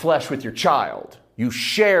one flesh with your child. You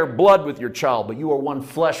share blood with your child, but you are one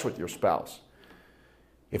flesh with your spouse.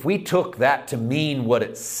 If we took that to mean what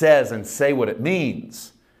it says and say what it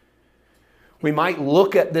means, we might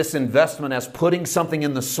look at this investment as putting something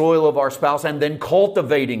in the soil of our spouse and then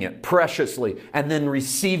cultivating it preciously and then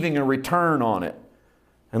receiving a return on it.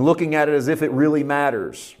 And looking at it as if it really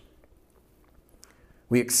matters.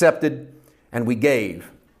 We accepted and we gave.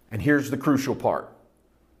 And here's the crucial part.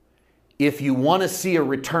 If you want to see a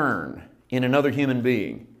return in another human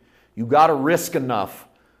being, you got to risk enough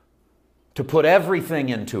to put everything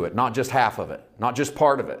into it, not just half of it, not just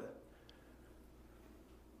part of it.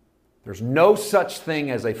 There's no such thing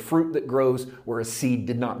as a fruit that grows where a seed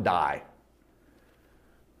did not die.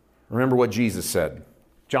 Remember what Jesus said.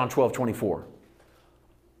 John 12:24.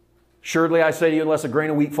 Surely I say to you, unless a grain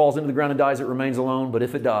of wheat falls into the ground and dies, it remains alone. But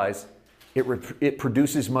if it dies, it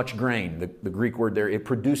produces much grain. The Greek word there, it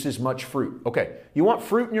produces much fruit. Okay, you want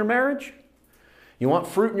fruit in your marriage? You want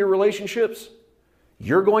fruit in your relationships?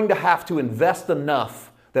 You're going to have to invest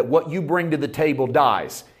enough that what you bring to the table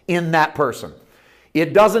dies in that person.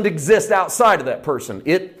 It doesn't exist outside of that person.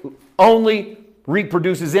 It only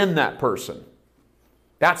reproduces in that person.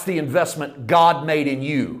 That's the investment God made in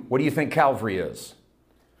you. What do you think Calvary is?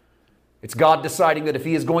 It's God deciding that if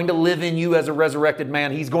He is going to live in you as a resurrected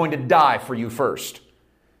man, He's going to die for you first.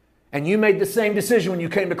 And you made the same decision when you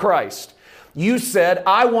came to Christ. You said,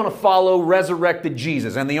 I want to follow resurrected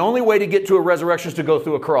Jesus. And the only way to get to a resurrection is to go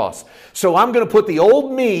through a cross. So I'm going to put the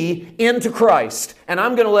old me into Christ. And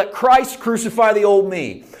I'm going to let Christ crucify the old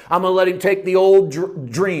me. I'm going to let Him take the old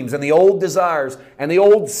dreams and the old desires and the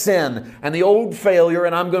old sin and the old failure,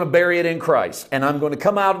 and I'm going to bury it in Christ. And I'm going to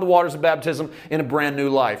come out of the waters of baptism in a brand new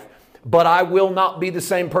life. But I will not be the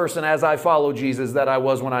same person as I follow Jesus that I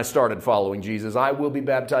was when I started following Jesus. I will be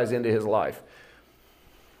baptized into His life.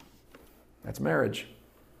 That's marriage.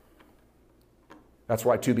 That's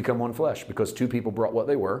why two become one flesh, because two people brought what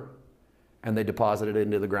they were and they deposited it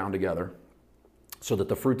into the ground together, so that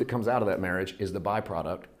the fruit that comes out of that marriage is the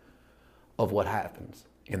byproduct of what happens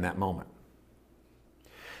in that moment.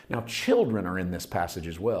 Now, children are in this passage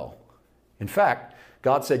as well. In fact,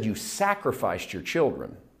 God said you sacrificed your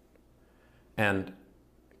children. And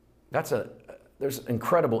there's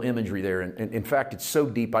incredible imagery there. And in fact, it's so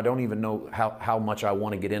deep, I don't even know how much I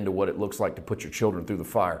want to get into what it looks like to put your children through the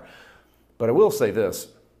fire. But I will say this.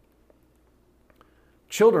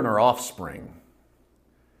 Children are offspring.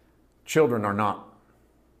 Children are not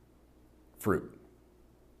fruit.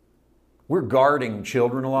 We're guarding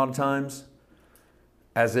children a lot of times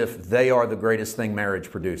as if they are the greatest thing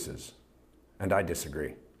marriage produces. And I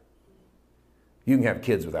disagree. You can have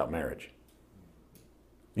kids without marriage.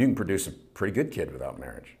 You can produce a pretty good kid without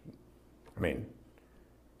marriage. I mean,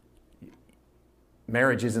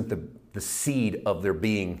 marriage isn't the seed of there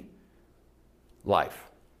being life.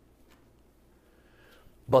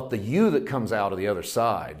 But the you that comes out of the other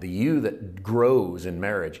side, the you that grows in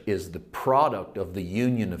marriage, is the product of the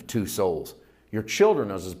union of two souls. Your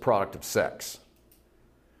children is a product of sex.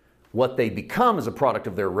 What they become is a product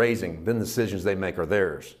of their raising. Then the decisions they make are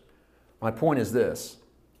theirs. My point is this.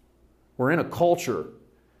 We're in a culture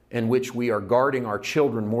in which we are guarding our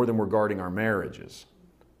children more than we're guarding our marriages.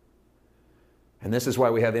 And this is why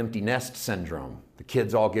we have empty nest syndrome. The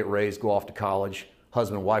kids all get raised, go off to college.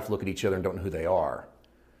 Husband and wife look at each other and don't know who they are.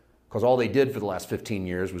 Because all they did for the last 15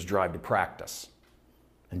 years was drive to practice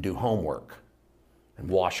and do homework and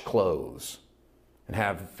wash clothes and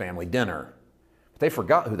have family dinner. But they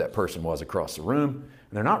forgot who that person was across the room,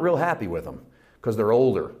 and they're not real happy with them because they're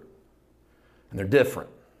older and they're different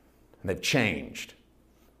and they've changed.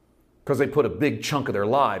 Because they put a big chunk of their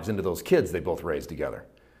lives into those kids they both raised together.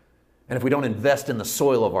 And if we don't invest in the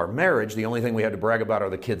soil of our marriage, the only thing we have to brag about are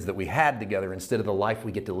the kids that we had together instead of the life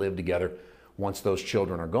we get to live together once those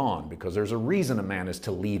children are gone. Because there's a reason a man is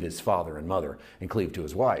to leave his father and mother and cleave to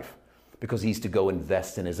his wife. Because he's to go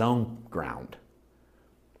invest in his own ground.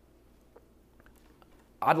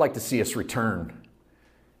 I'd like to see us return,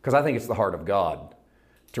 because I think it's the heart of God,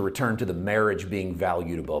 to return to the marriage being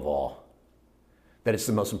valued above all. That it's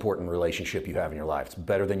the most important relationship you have in your life. It's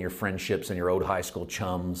better than your friendships and your old high school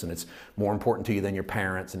chums, and it's more important to you than your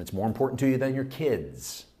parents, and it's more important to you than your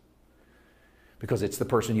kids. Because it's the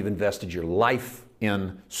person you've invested your life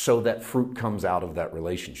in, so that fruit comes out of that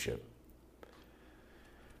relationship.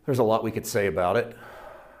 There's a lot we could say about it.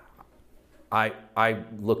 I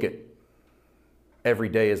look at every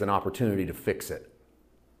day as an opportunity to fix it.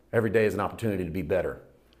 Every day is an opportunity to be better.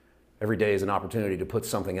 Every day is an opportunity to put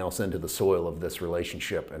something else into the soil of this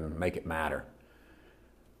relationship and make it matter.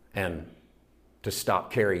 And to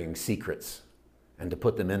stop carrying secrets and to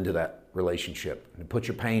put them into that relationship. And to put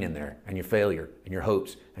your pain in there and your failure and your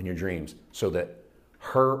hopes and your dreams, so that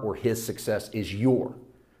her or his success is your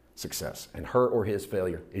success and her or his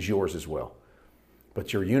failure is yours as well.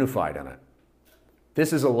 But you're unified in it.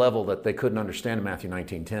 This is a level that they couldn't understand in Matthew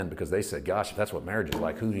 19:10, because they said, gosh, if that's what marriage is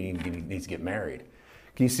like, who needs to get married?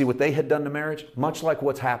 Can you see what they had done to marriage? Much like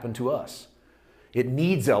what's happened to us. It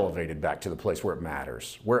needs elevated back to the place where it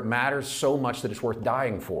matters so much that it's worth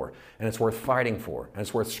dying for, and it's worth fighting for, and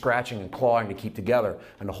it's worth scratching and clawing to keep together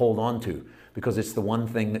and to hold on to, because it's the one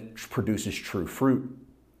thing that produces true fruit.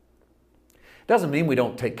 It doesn't mean we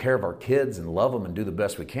don't take care of our kids and love them and do the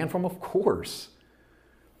best we can for them, of course.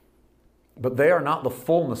 But they are not the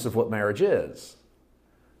fullness of what marriage is.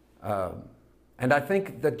 And I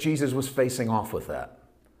think that Jesus was facing off with that.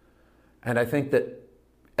 And I think that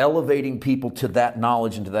elevating people to that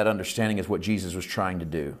knowledge and to that understanding is what Jesus was trying to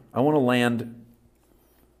do. I want to land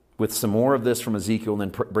with some more of this from Ezekiel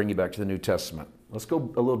and then bring you back to the New Testament. Let's go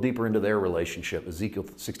a little deeper into their relationship. Ezekiel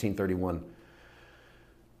 16:31.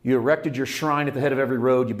 You erected your shrine at the head of every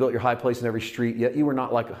road. You built your high place in every street. Yet you were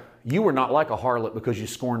not like a harlot, because you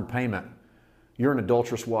scorned payment. You're an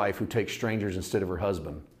adulterous wife who takes strangers instead of her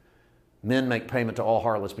husband. Men make payment to all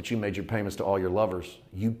harlots, but you made your payments to all your lovers.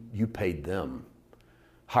 You paid them,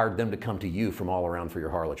 hired them to come to you from all around for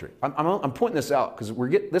your harlotry. I'm pointing this out because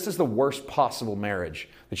this is the worst possible marriage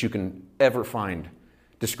that you can ever find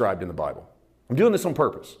described in the Bible. I'm doing this on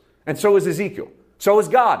purpose. And so is Ezekiel. So is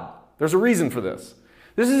God. There's a reason for this.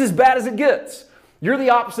 This is as bad as it gets. You're the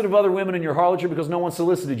opposite of other women in your harlotry because no one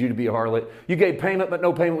solicited you to be a harlot. You gave payment, but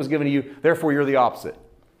no payment was given to you. Therefore, you're the opposite.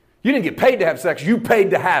 You didn't get paid to have sex. You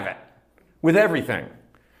paid to have it with everything.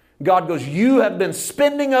 God goes, you have been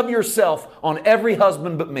spending of yourself on every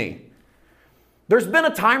husband but me. There's been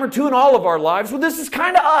a time or two in all of our lives where this is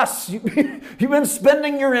kind of us. You've been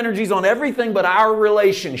spending your energies on everything but our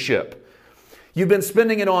relationship. You've been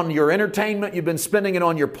spending it on your entertainment. You've been spending it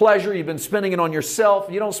on your pleasure. You've been spending it on yourself.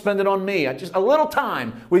 You don't spend it on me. Just a little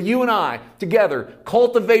time with you and I together,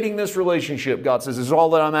 cultivating this relationship, God says, is all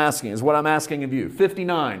that I'm asking, is what I'm asking of you.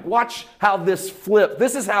 59. Watch how this flips.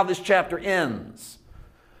 This is how this chapter ends.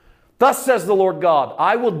 Thus says the Lord God,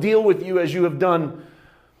 I will deal with you as you have done,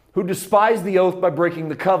 who despise the oath by breaking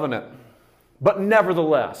the covenant. But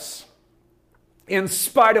nevertheless, in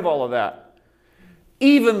spite of all of that,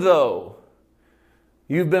 even though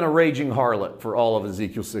you've been a raging harlot for all of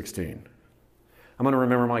Ezekiel 16, I'm going to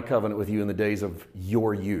remember my covenant with you in the days of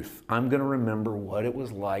your youth. I'm going to remember what it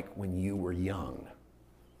was like when you were young.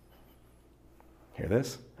 Hear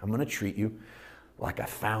this? I'm going to treat you like I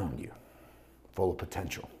found you, full of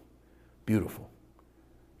potential, beautiful,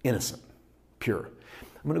 innocent, pure.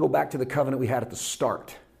 I'm going to go back to the covenant we had at the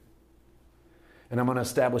start. And I'm going to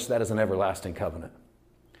establish that as an everlasting covenant.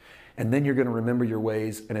 And then you're going to remember your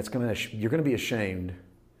ways, and you're going to be ashamed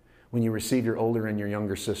when you receive your older and your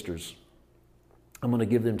younger sisters. I'm going to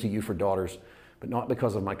give them to you for daughters, but not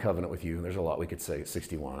because of my covenant with you. There's a lot we could say at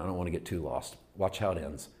 61. I don't want to get too lost. Watch how it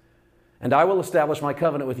ends. And I will establish my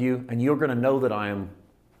covenant with you, and you're going to know that I am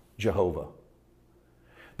Jehovah.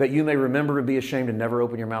 That you may remember and be ashamed and never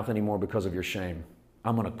open your mouth anymore because of your shame.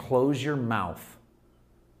 I'm going to close your mouth,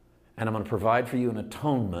 and I'm going to provide for you an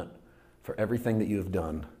atonement for everything that you have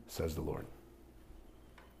done, says the Lord.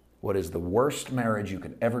 What is the worst marriage you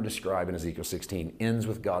could ever describe in Ezekiel 16 ends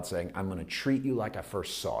with God saying, I'm going to treat you like I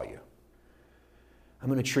first saw you. I'm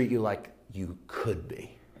going to treat you like you could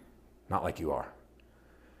be, not like you are.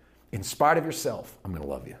 In spite of yourself, I'm going to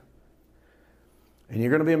love you. And you're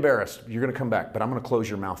going to be embarrassed. You're going to come back, but I'm going to close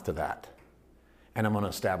your mouth to that. And I'm going to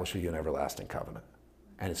establish with you an everlasting covenant.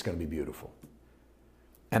 And it's going to be beautiful.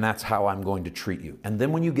 And that's how I'm going to treat you. And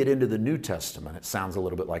then when you get into the New Testament, it sounds a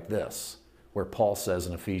little bit like this, where Paul says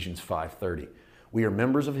in Ephesians 5:30, we are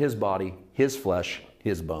members of his body, his flesh,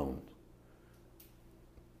 his bone.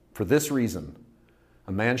 For this reason,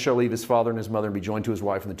 a man shall leave his father and his mother and be joined to his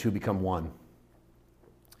wife, and the two become one.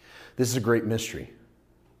 This is a great mystery,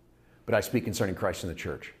 but I speak concerning Christ and the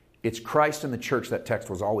church. It's Christ and the church that text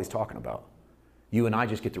was always talking about. You and I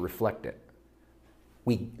just get to reflect it.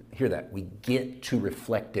 We hear that. We get to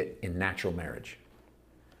reflect it in natural marriage.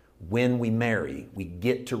 When we marry, we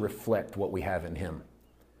get to reflect what we have in him.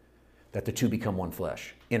 That the two become one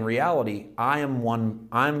flesh. In reality, I'm one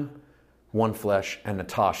flesh and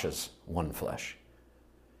Natasha's one flesh.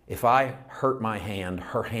 If I hurt my hand,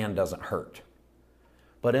 her hand doesn't hurt.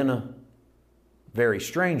 But in a very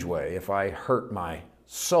strange way, if I hurt my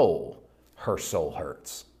soul, her soul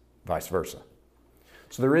hurts. Vice versa.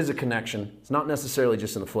 So there is a connection. It's not necessarily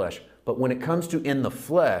just in the flesh. But when it comes to in the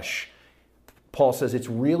flesh, Paul says it's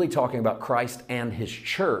really talking about Christ and his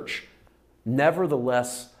church.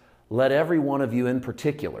 Nevertheless, let every one of you in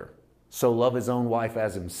particular so love his own wife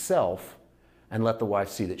as himself, and let the wife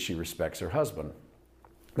see that she respects her husband.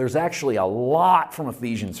 There's actually a lot from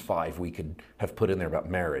Ephesians 5 we could have put in there about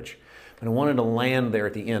marriage. And I wanted to land there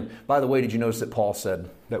at the end. By the way, did you notice that Paul said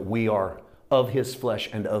that we are of his flesh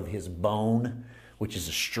and of his bone? Which is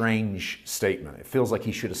a strange statement. It feels like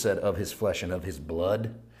he should have said of his flesh and of his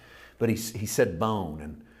blood. But he said bone.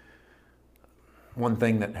 And one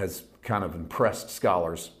thing that has kind of impressed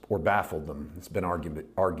scholars or baffled them, it's been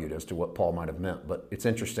argued as to what Paul might have meant. But it's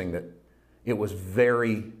interesting that it was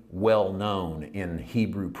very well known in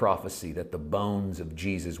Hebrew prophecy that the bones of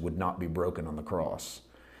Jesus would not be broken on the cross.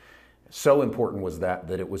 So important was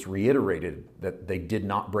that it was reiterated that they did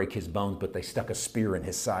not break his bones, but they stuck a spear in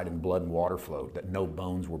his side and blood and water flowed, that no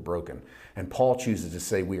bones were broken. And Paul chooses to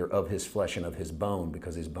say we are of his flesh and of his bone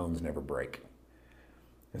because his bones never break.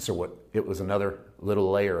 And so it was another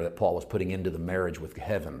little layer that Paul was putting into the marriage with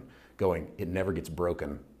heaven, going, it never gets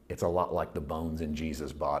broken. It's a lot like the bones in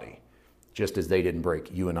Jesus' body. Just as they didn't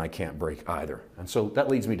break, you and I can't break either. And so that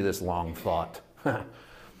leads me to this long thought.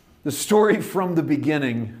 The story from the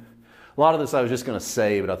beginning. A lot of this I was just going to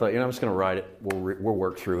say, but I thought, I'm just going to write it. We'll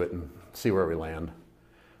work through it and see where we land.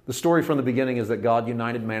 The story from the beginning is that God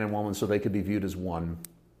united man and woman so they could be viewed as one,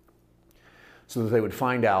 so that they would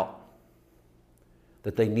find out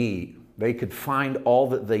that they could find all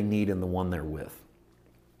that they need in the one they're with.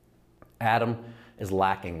 Adam is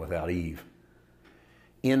lacking without Eve.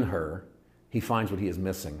 In her, he finds what he is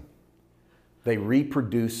missing. They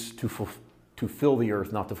reproduce to fill the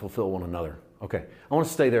earth, not to fulfill one another. Okay, I want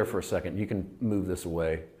to stay there for a second. You can move this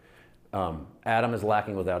away. Adam is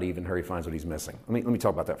lacking without Eve. In her, he finds what he's missing. Let me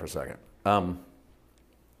talk about that for a second.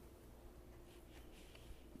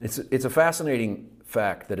 It's a fascinating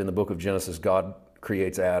fact that in the book of Genesis, God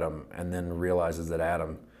creates Adam and then realizes that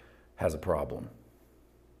Adam has a problem.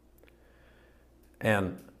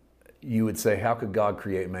 And you would say, how could God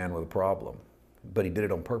create man with a problem? But he did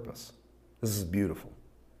it on purpose. This is beautiful.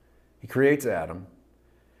 He creates Adam,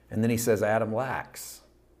 and then he says Adam lacks.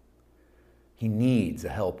 He needs a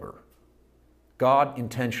helper. God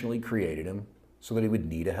intentionally created him so that he would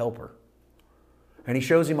need a helper. And he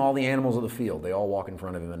shows him all the animals of the field. They all walk in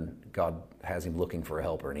front of him, and God has him looking for a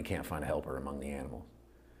helper, and he can't find a helper among the animals.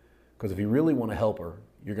 Because if you really want a helper,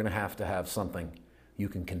 you're going to have something you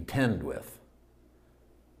can contend with.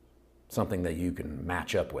 Something that you can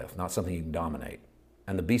match up with, not something you can dominate.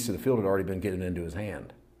 And the beasts of the field had already been getting into his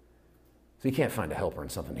hand. So you can't find a helper in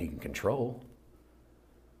something he can control.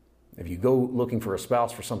 If you go looking for a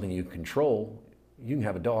spouse for something you control, you can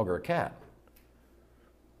have a dog or a cat.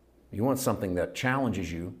 You want something that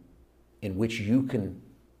challenges you, in which you can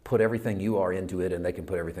put everything you are into it and they can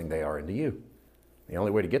put everything they are into you. The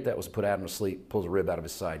only way to get that was to put Adam to sleep, pulls a rib out of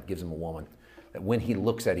his side, gives him a woman. That when he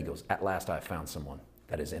looks at it, he goes, at last I found someone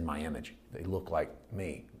that is in my image. They look like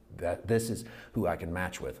me. That this is who I can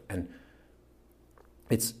match with. And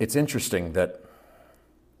it's interesting that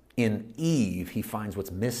in Eve, he finds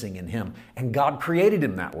what's missing in him. And God created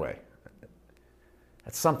him that way.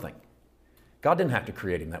 That's something. God didn't have to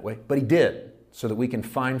create him that way, but he did, so that we can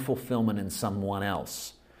find fulfillment in someone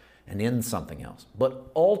else and in something else.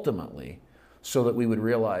 But ultimately, so that we would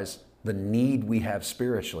realize the need we have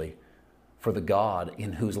spiritually for the God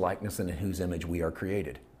in whose likeness and in whose image we are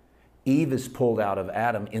created. Eve is pulled out of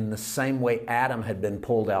Adam in the same way Adam had been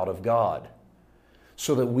pulled out of God,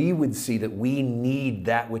 so that we would see that we need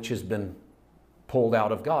that which has been pulled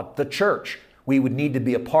out of God. The church. We would need to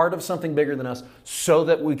be a part of something bigger than us so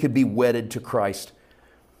that we could be wedded to Christ.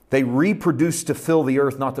 They reproduce to fill the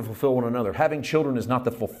earth, not to fulfill one another. Having children is not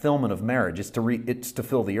the fulfillment of marriage. It's to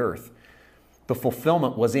fill the earth. The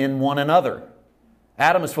fulfillment was in one another.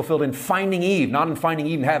 Adam is fulfilled in finding Eve, not in finding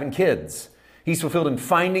Eve and having kids. He's fulfilled in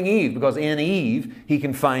finding Eve, because in Eve, he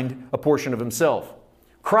can find a portion of himself.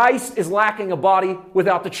 Christ is lacking a body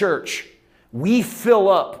without the church. We fill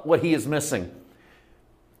up what he is missing.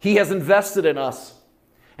 He has invested in us.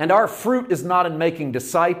 And our fruit is not in making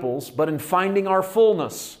disciples, but in finding our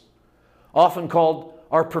fullness, often called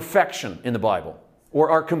our perfection in the Bible, or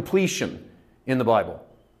our completion in the Bible.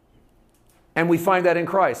 And we find that in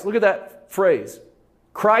Christ. Look at that phrase.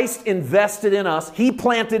 Christ invested in us. He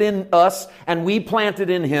planted in us, and we planted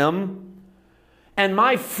in him. And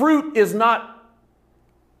my fruit is not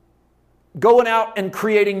going out and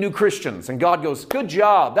creating new Christians. And God goes, good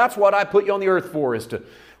job. That's what I put you on the earth for, is to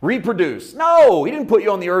reproduce. No, he didn't put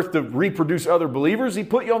you on the earth to reproduce other believers. He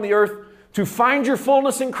put you on the earth to find your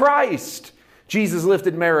fullness in Christ. Jesus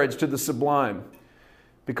lifted marriage to the sublime,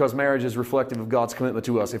 because marriage is reflective of God's commitment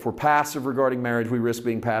to us. If we're passive regarding marriage, we risk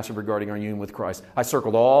being passive regarding our union with Christ. I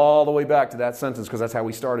circled all the way back to that sentence because that's how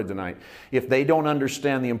we started tonight. If they don't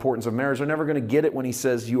understand the importance of marriage, they're never going to get it when he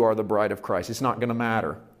says you are the bride of Christ. It's not going to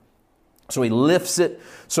matter. So he lifts it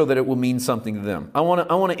so that it will mean something to them. I want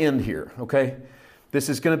to end here, okay? This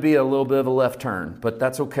is going to be a little bit of a left turn, but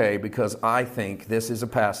that's okay, because I think this is a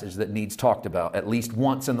passage that needs talked about at least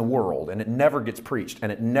once in the world, and it never gets preached, and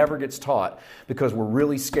it never gets taught, because we're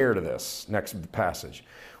really scared of this next passage.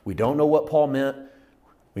 We don't know what Paul meant.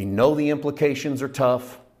 We know the implications are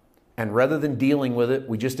tough, and rather than dealing with it,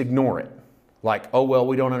 we just ignore it. Like, oh, well,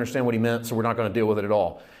 we don't understand what he meant, so we're not going to deal with it at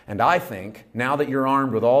all. And I think, now that you're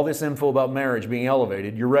armed with all this info about marriage being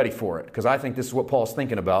elevated, you're ready for it. Because I think this is what Paul's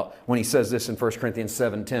thinking about when he says this in 1 Corinthians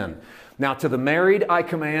 7:10. Now to the married I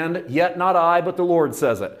command, yet not I, but the Lord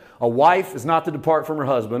says it. A wife is not to depart from her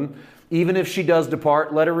husband. Even if she does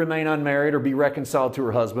depart, let her remain unmarried or be reconciled to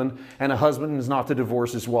her husband. And a husband is not to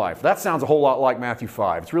divorce his wife. That sounds a whole lot like Matthew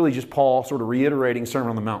 5. It's really just Paul sort of reiterating Sermon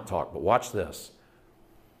on the Mount talk. But watch this.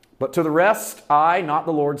 But to the rest, I, not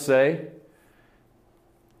the Lord, say.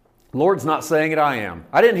 Lord's not saying it, I am.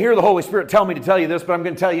 I didn't hear the Holy Spirit tell me to tell you this, but I'm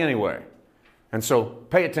going to tell you anyway. And so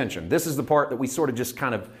pay attention. This is the part that we sort of just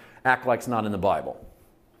kind of act like it's not in the Bible.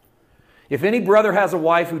 If any brother has a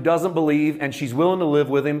wife who doesn't believe and she's willing to live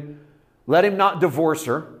with him, let him not divorce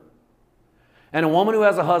her. And a woman who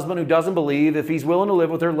has a husband who doesn't believe, if he's willing to live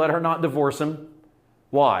with her, let her not divorce him.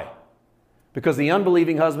 Why? Because the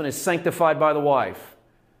unbelieving husband is sanctified by the wife,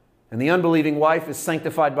 And the unbelieving wife is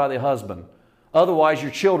sanctified by the husband. Otherwise,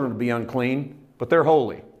 your children would be unclean, but they're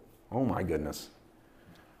holy. Oh my goodness.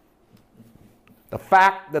 The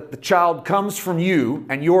fact that the child comes from you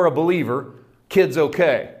and you're a believer, kid's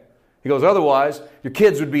okay. He goes, otherwise, your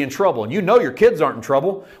kids would be in trouble. And you know your kids aren't in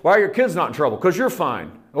trouble. Why are your kids not in trouble? Because you're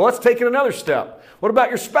fine. Well, let's take it another step. What about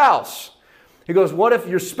your spouse? He goes, what if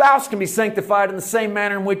your spouse can be sanctified in the same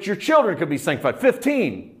manner in which your children could be sanctified?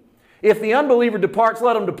 15. If the unbeliever departs,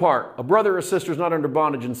 let him depart. A brother or sister is not under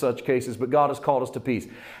bondage in such cases, but God has called us to peace.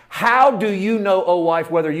 How do you know, O wife,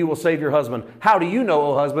 whether you will save your husband? How do you know,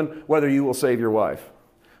 O husband, whether you will save your wife?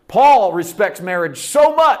 Paul respects marriage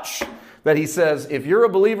so much that he says, if you're a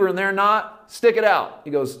believer and they're not, stick it out. He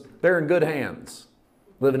goes, they're in good hands,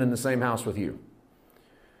 living in the same house with you.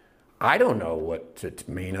 I don't know what to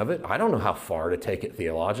mean of it. I don't know how far to take it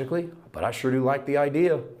theologically, but I sure do like the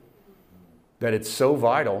idea that it's so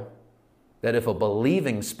vital that if a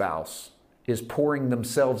believing spouse is pouring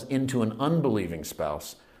themselves into an unbelieving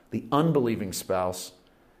spouse, the unbelieving spouse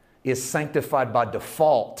is sanctified by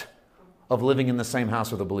default of living in the same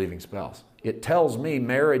house with a believing spouse. It tells me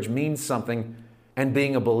marriage means something and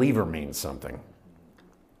being a believer means something.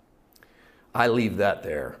 I leave that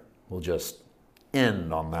there. We'll just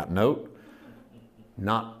end on that note.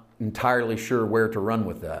 Not entirely sure where to run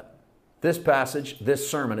with that. This passage, this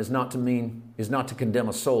sermon is not to condemn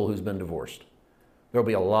a soul who's been divorced. There'll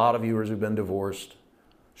be a lot of viewers who've been divorced,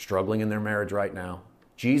 struggling in their marriage right now.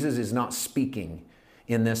 Jesus is not speaking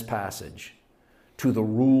in this passage to the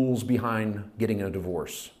rules behind getting a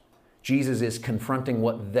divorce. Jesus is confronting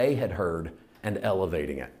what they had heard and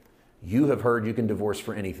elevating it. You have heard you can divorce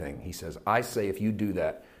for anything. He says, I say if you do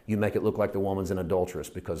that, you make it look like the woman's an adulteress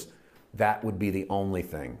because that would be the only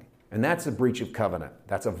thing. And that's a breach of covenant.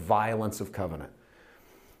 That's a violence of covenant.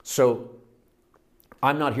 So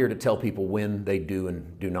I'm not here to tell people when they do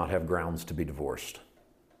and do not have grounds to be divorced.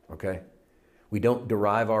 Okay? We don't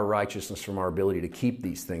derive our righteousness from our ability to keep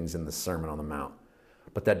these things in the Sermon on the Mount.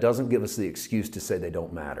 But that doesn't give us the excuse to say they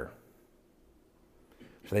don't matter.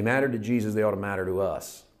 If they matter to Jesus, they ought to matter to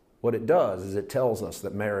us. What it does is it tells us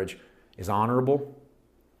that marriage is honorable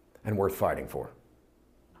and worth fighting for.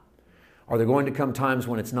 Are there going to come times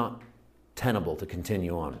when it's not tenable to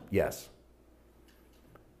continue on? Yes.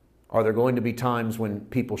 Are there going to be times when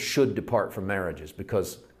people should depart from marriages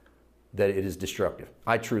because that it is destructive?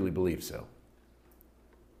 I truly believe so.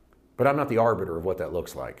 But I'm not the arbiter of what that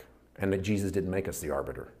looks like, and that Jesus didn't make us the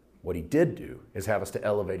arbiter. What he did do is have us to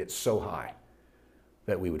elevate it so high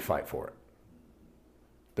that we would fight for it.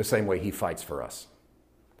 The same way he fights for us.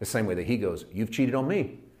 The same way that he goes, you've cheated on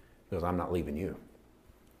me. He goes, I'm not leaving you.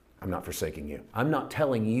 I'm not forsaking you. I'm not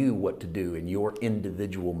telling you what to do in your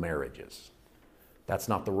individual marriages. That's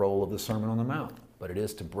not the role of the Sermon on the Mount, but it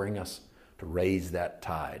is to bring us to raise that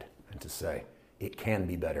tide and to say, it can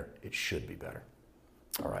be better, it should be better.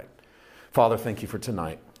 All right. Father, thank you for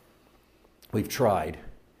tonight. We've tried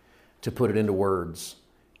to put it into words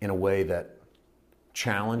in a way that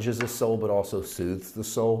challenges the soul, but also soothes the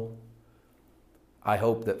soul. I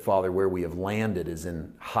hope that, Father, where we have landed is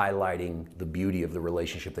in highlighting the beauty of the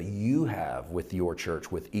relationship that you have with your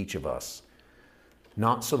church, with each of us.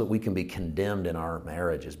 Not so that we can be condemned in our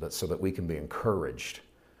marriages, but so that we can be encouraged.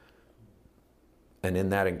 And in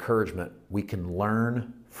that encouragement, we can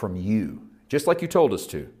learn from you, just like you told us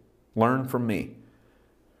to. Learn from me.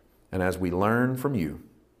 And as we learn from you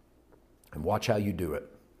and watch how you do it,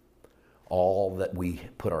 all that we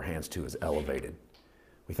put our hands to is elevated.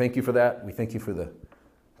 We thank you for that. We thank you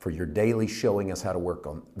for your daily showing us how to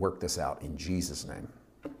work this out. In Jesus' name,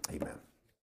 amen.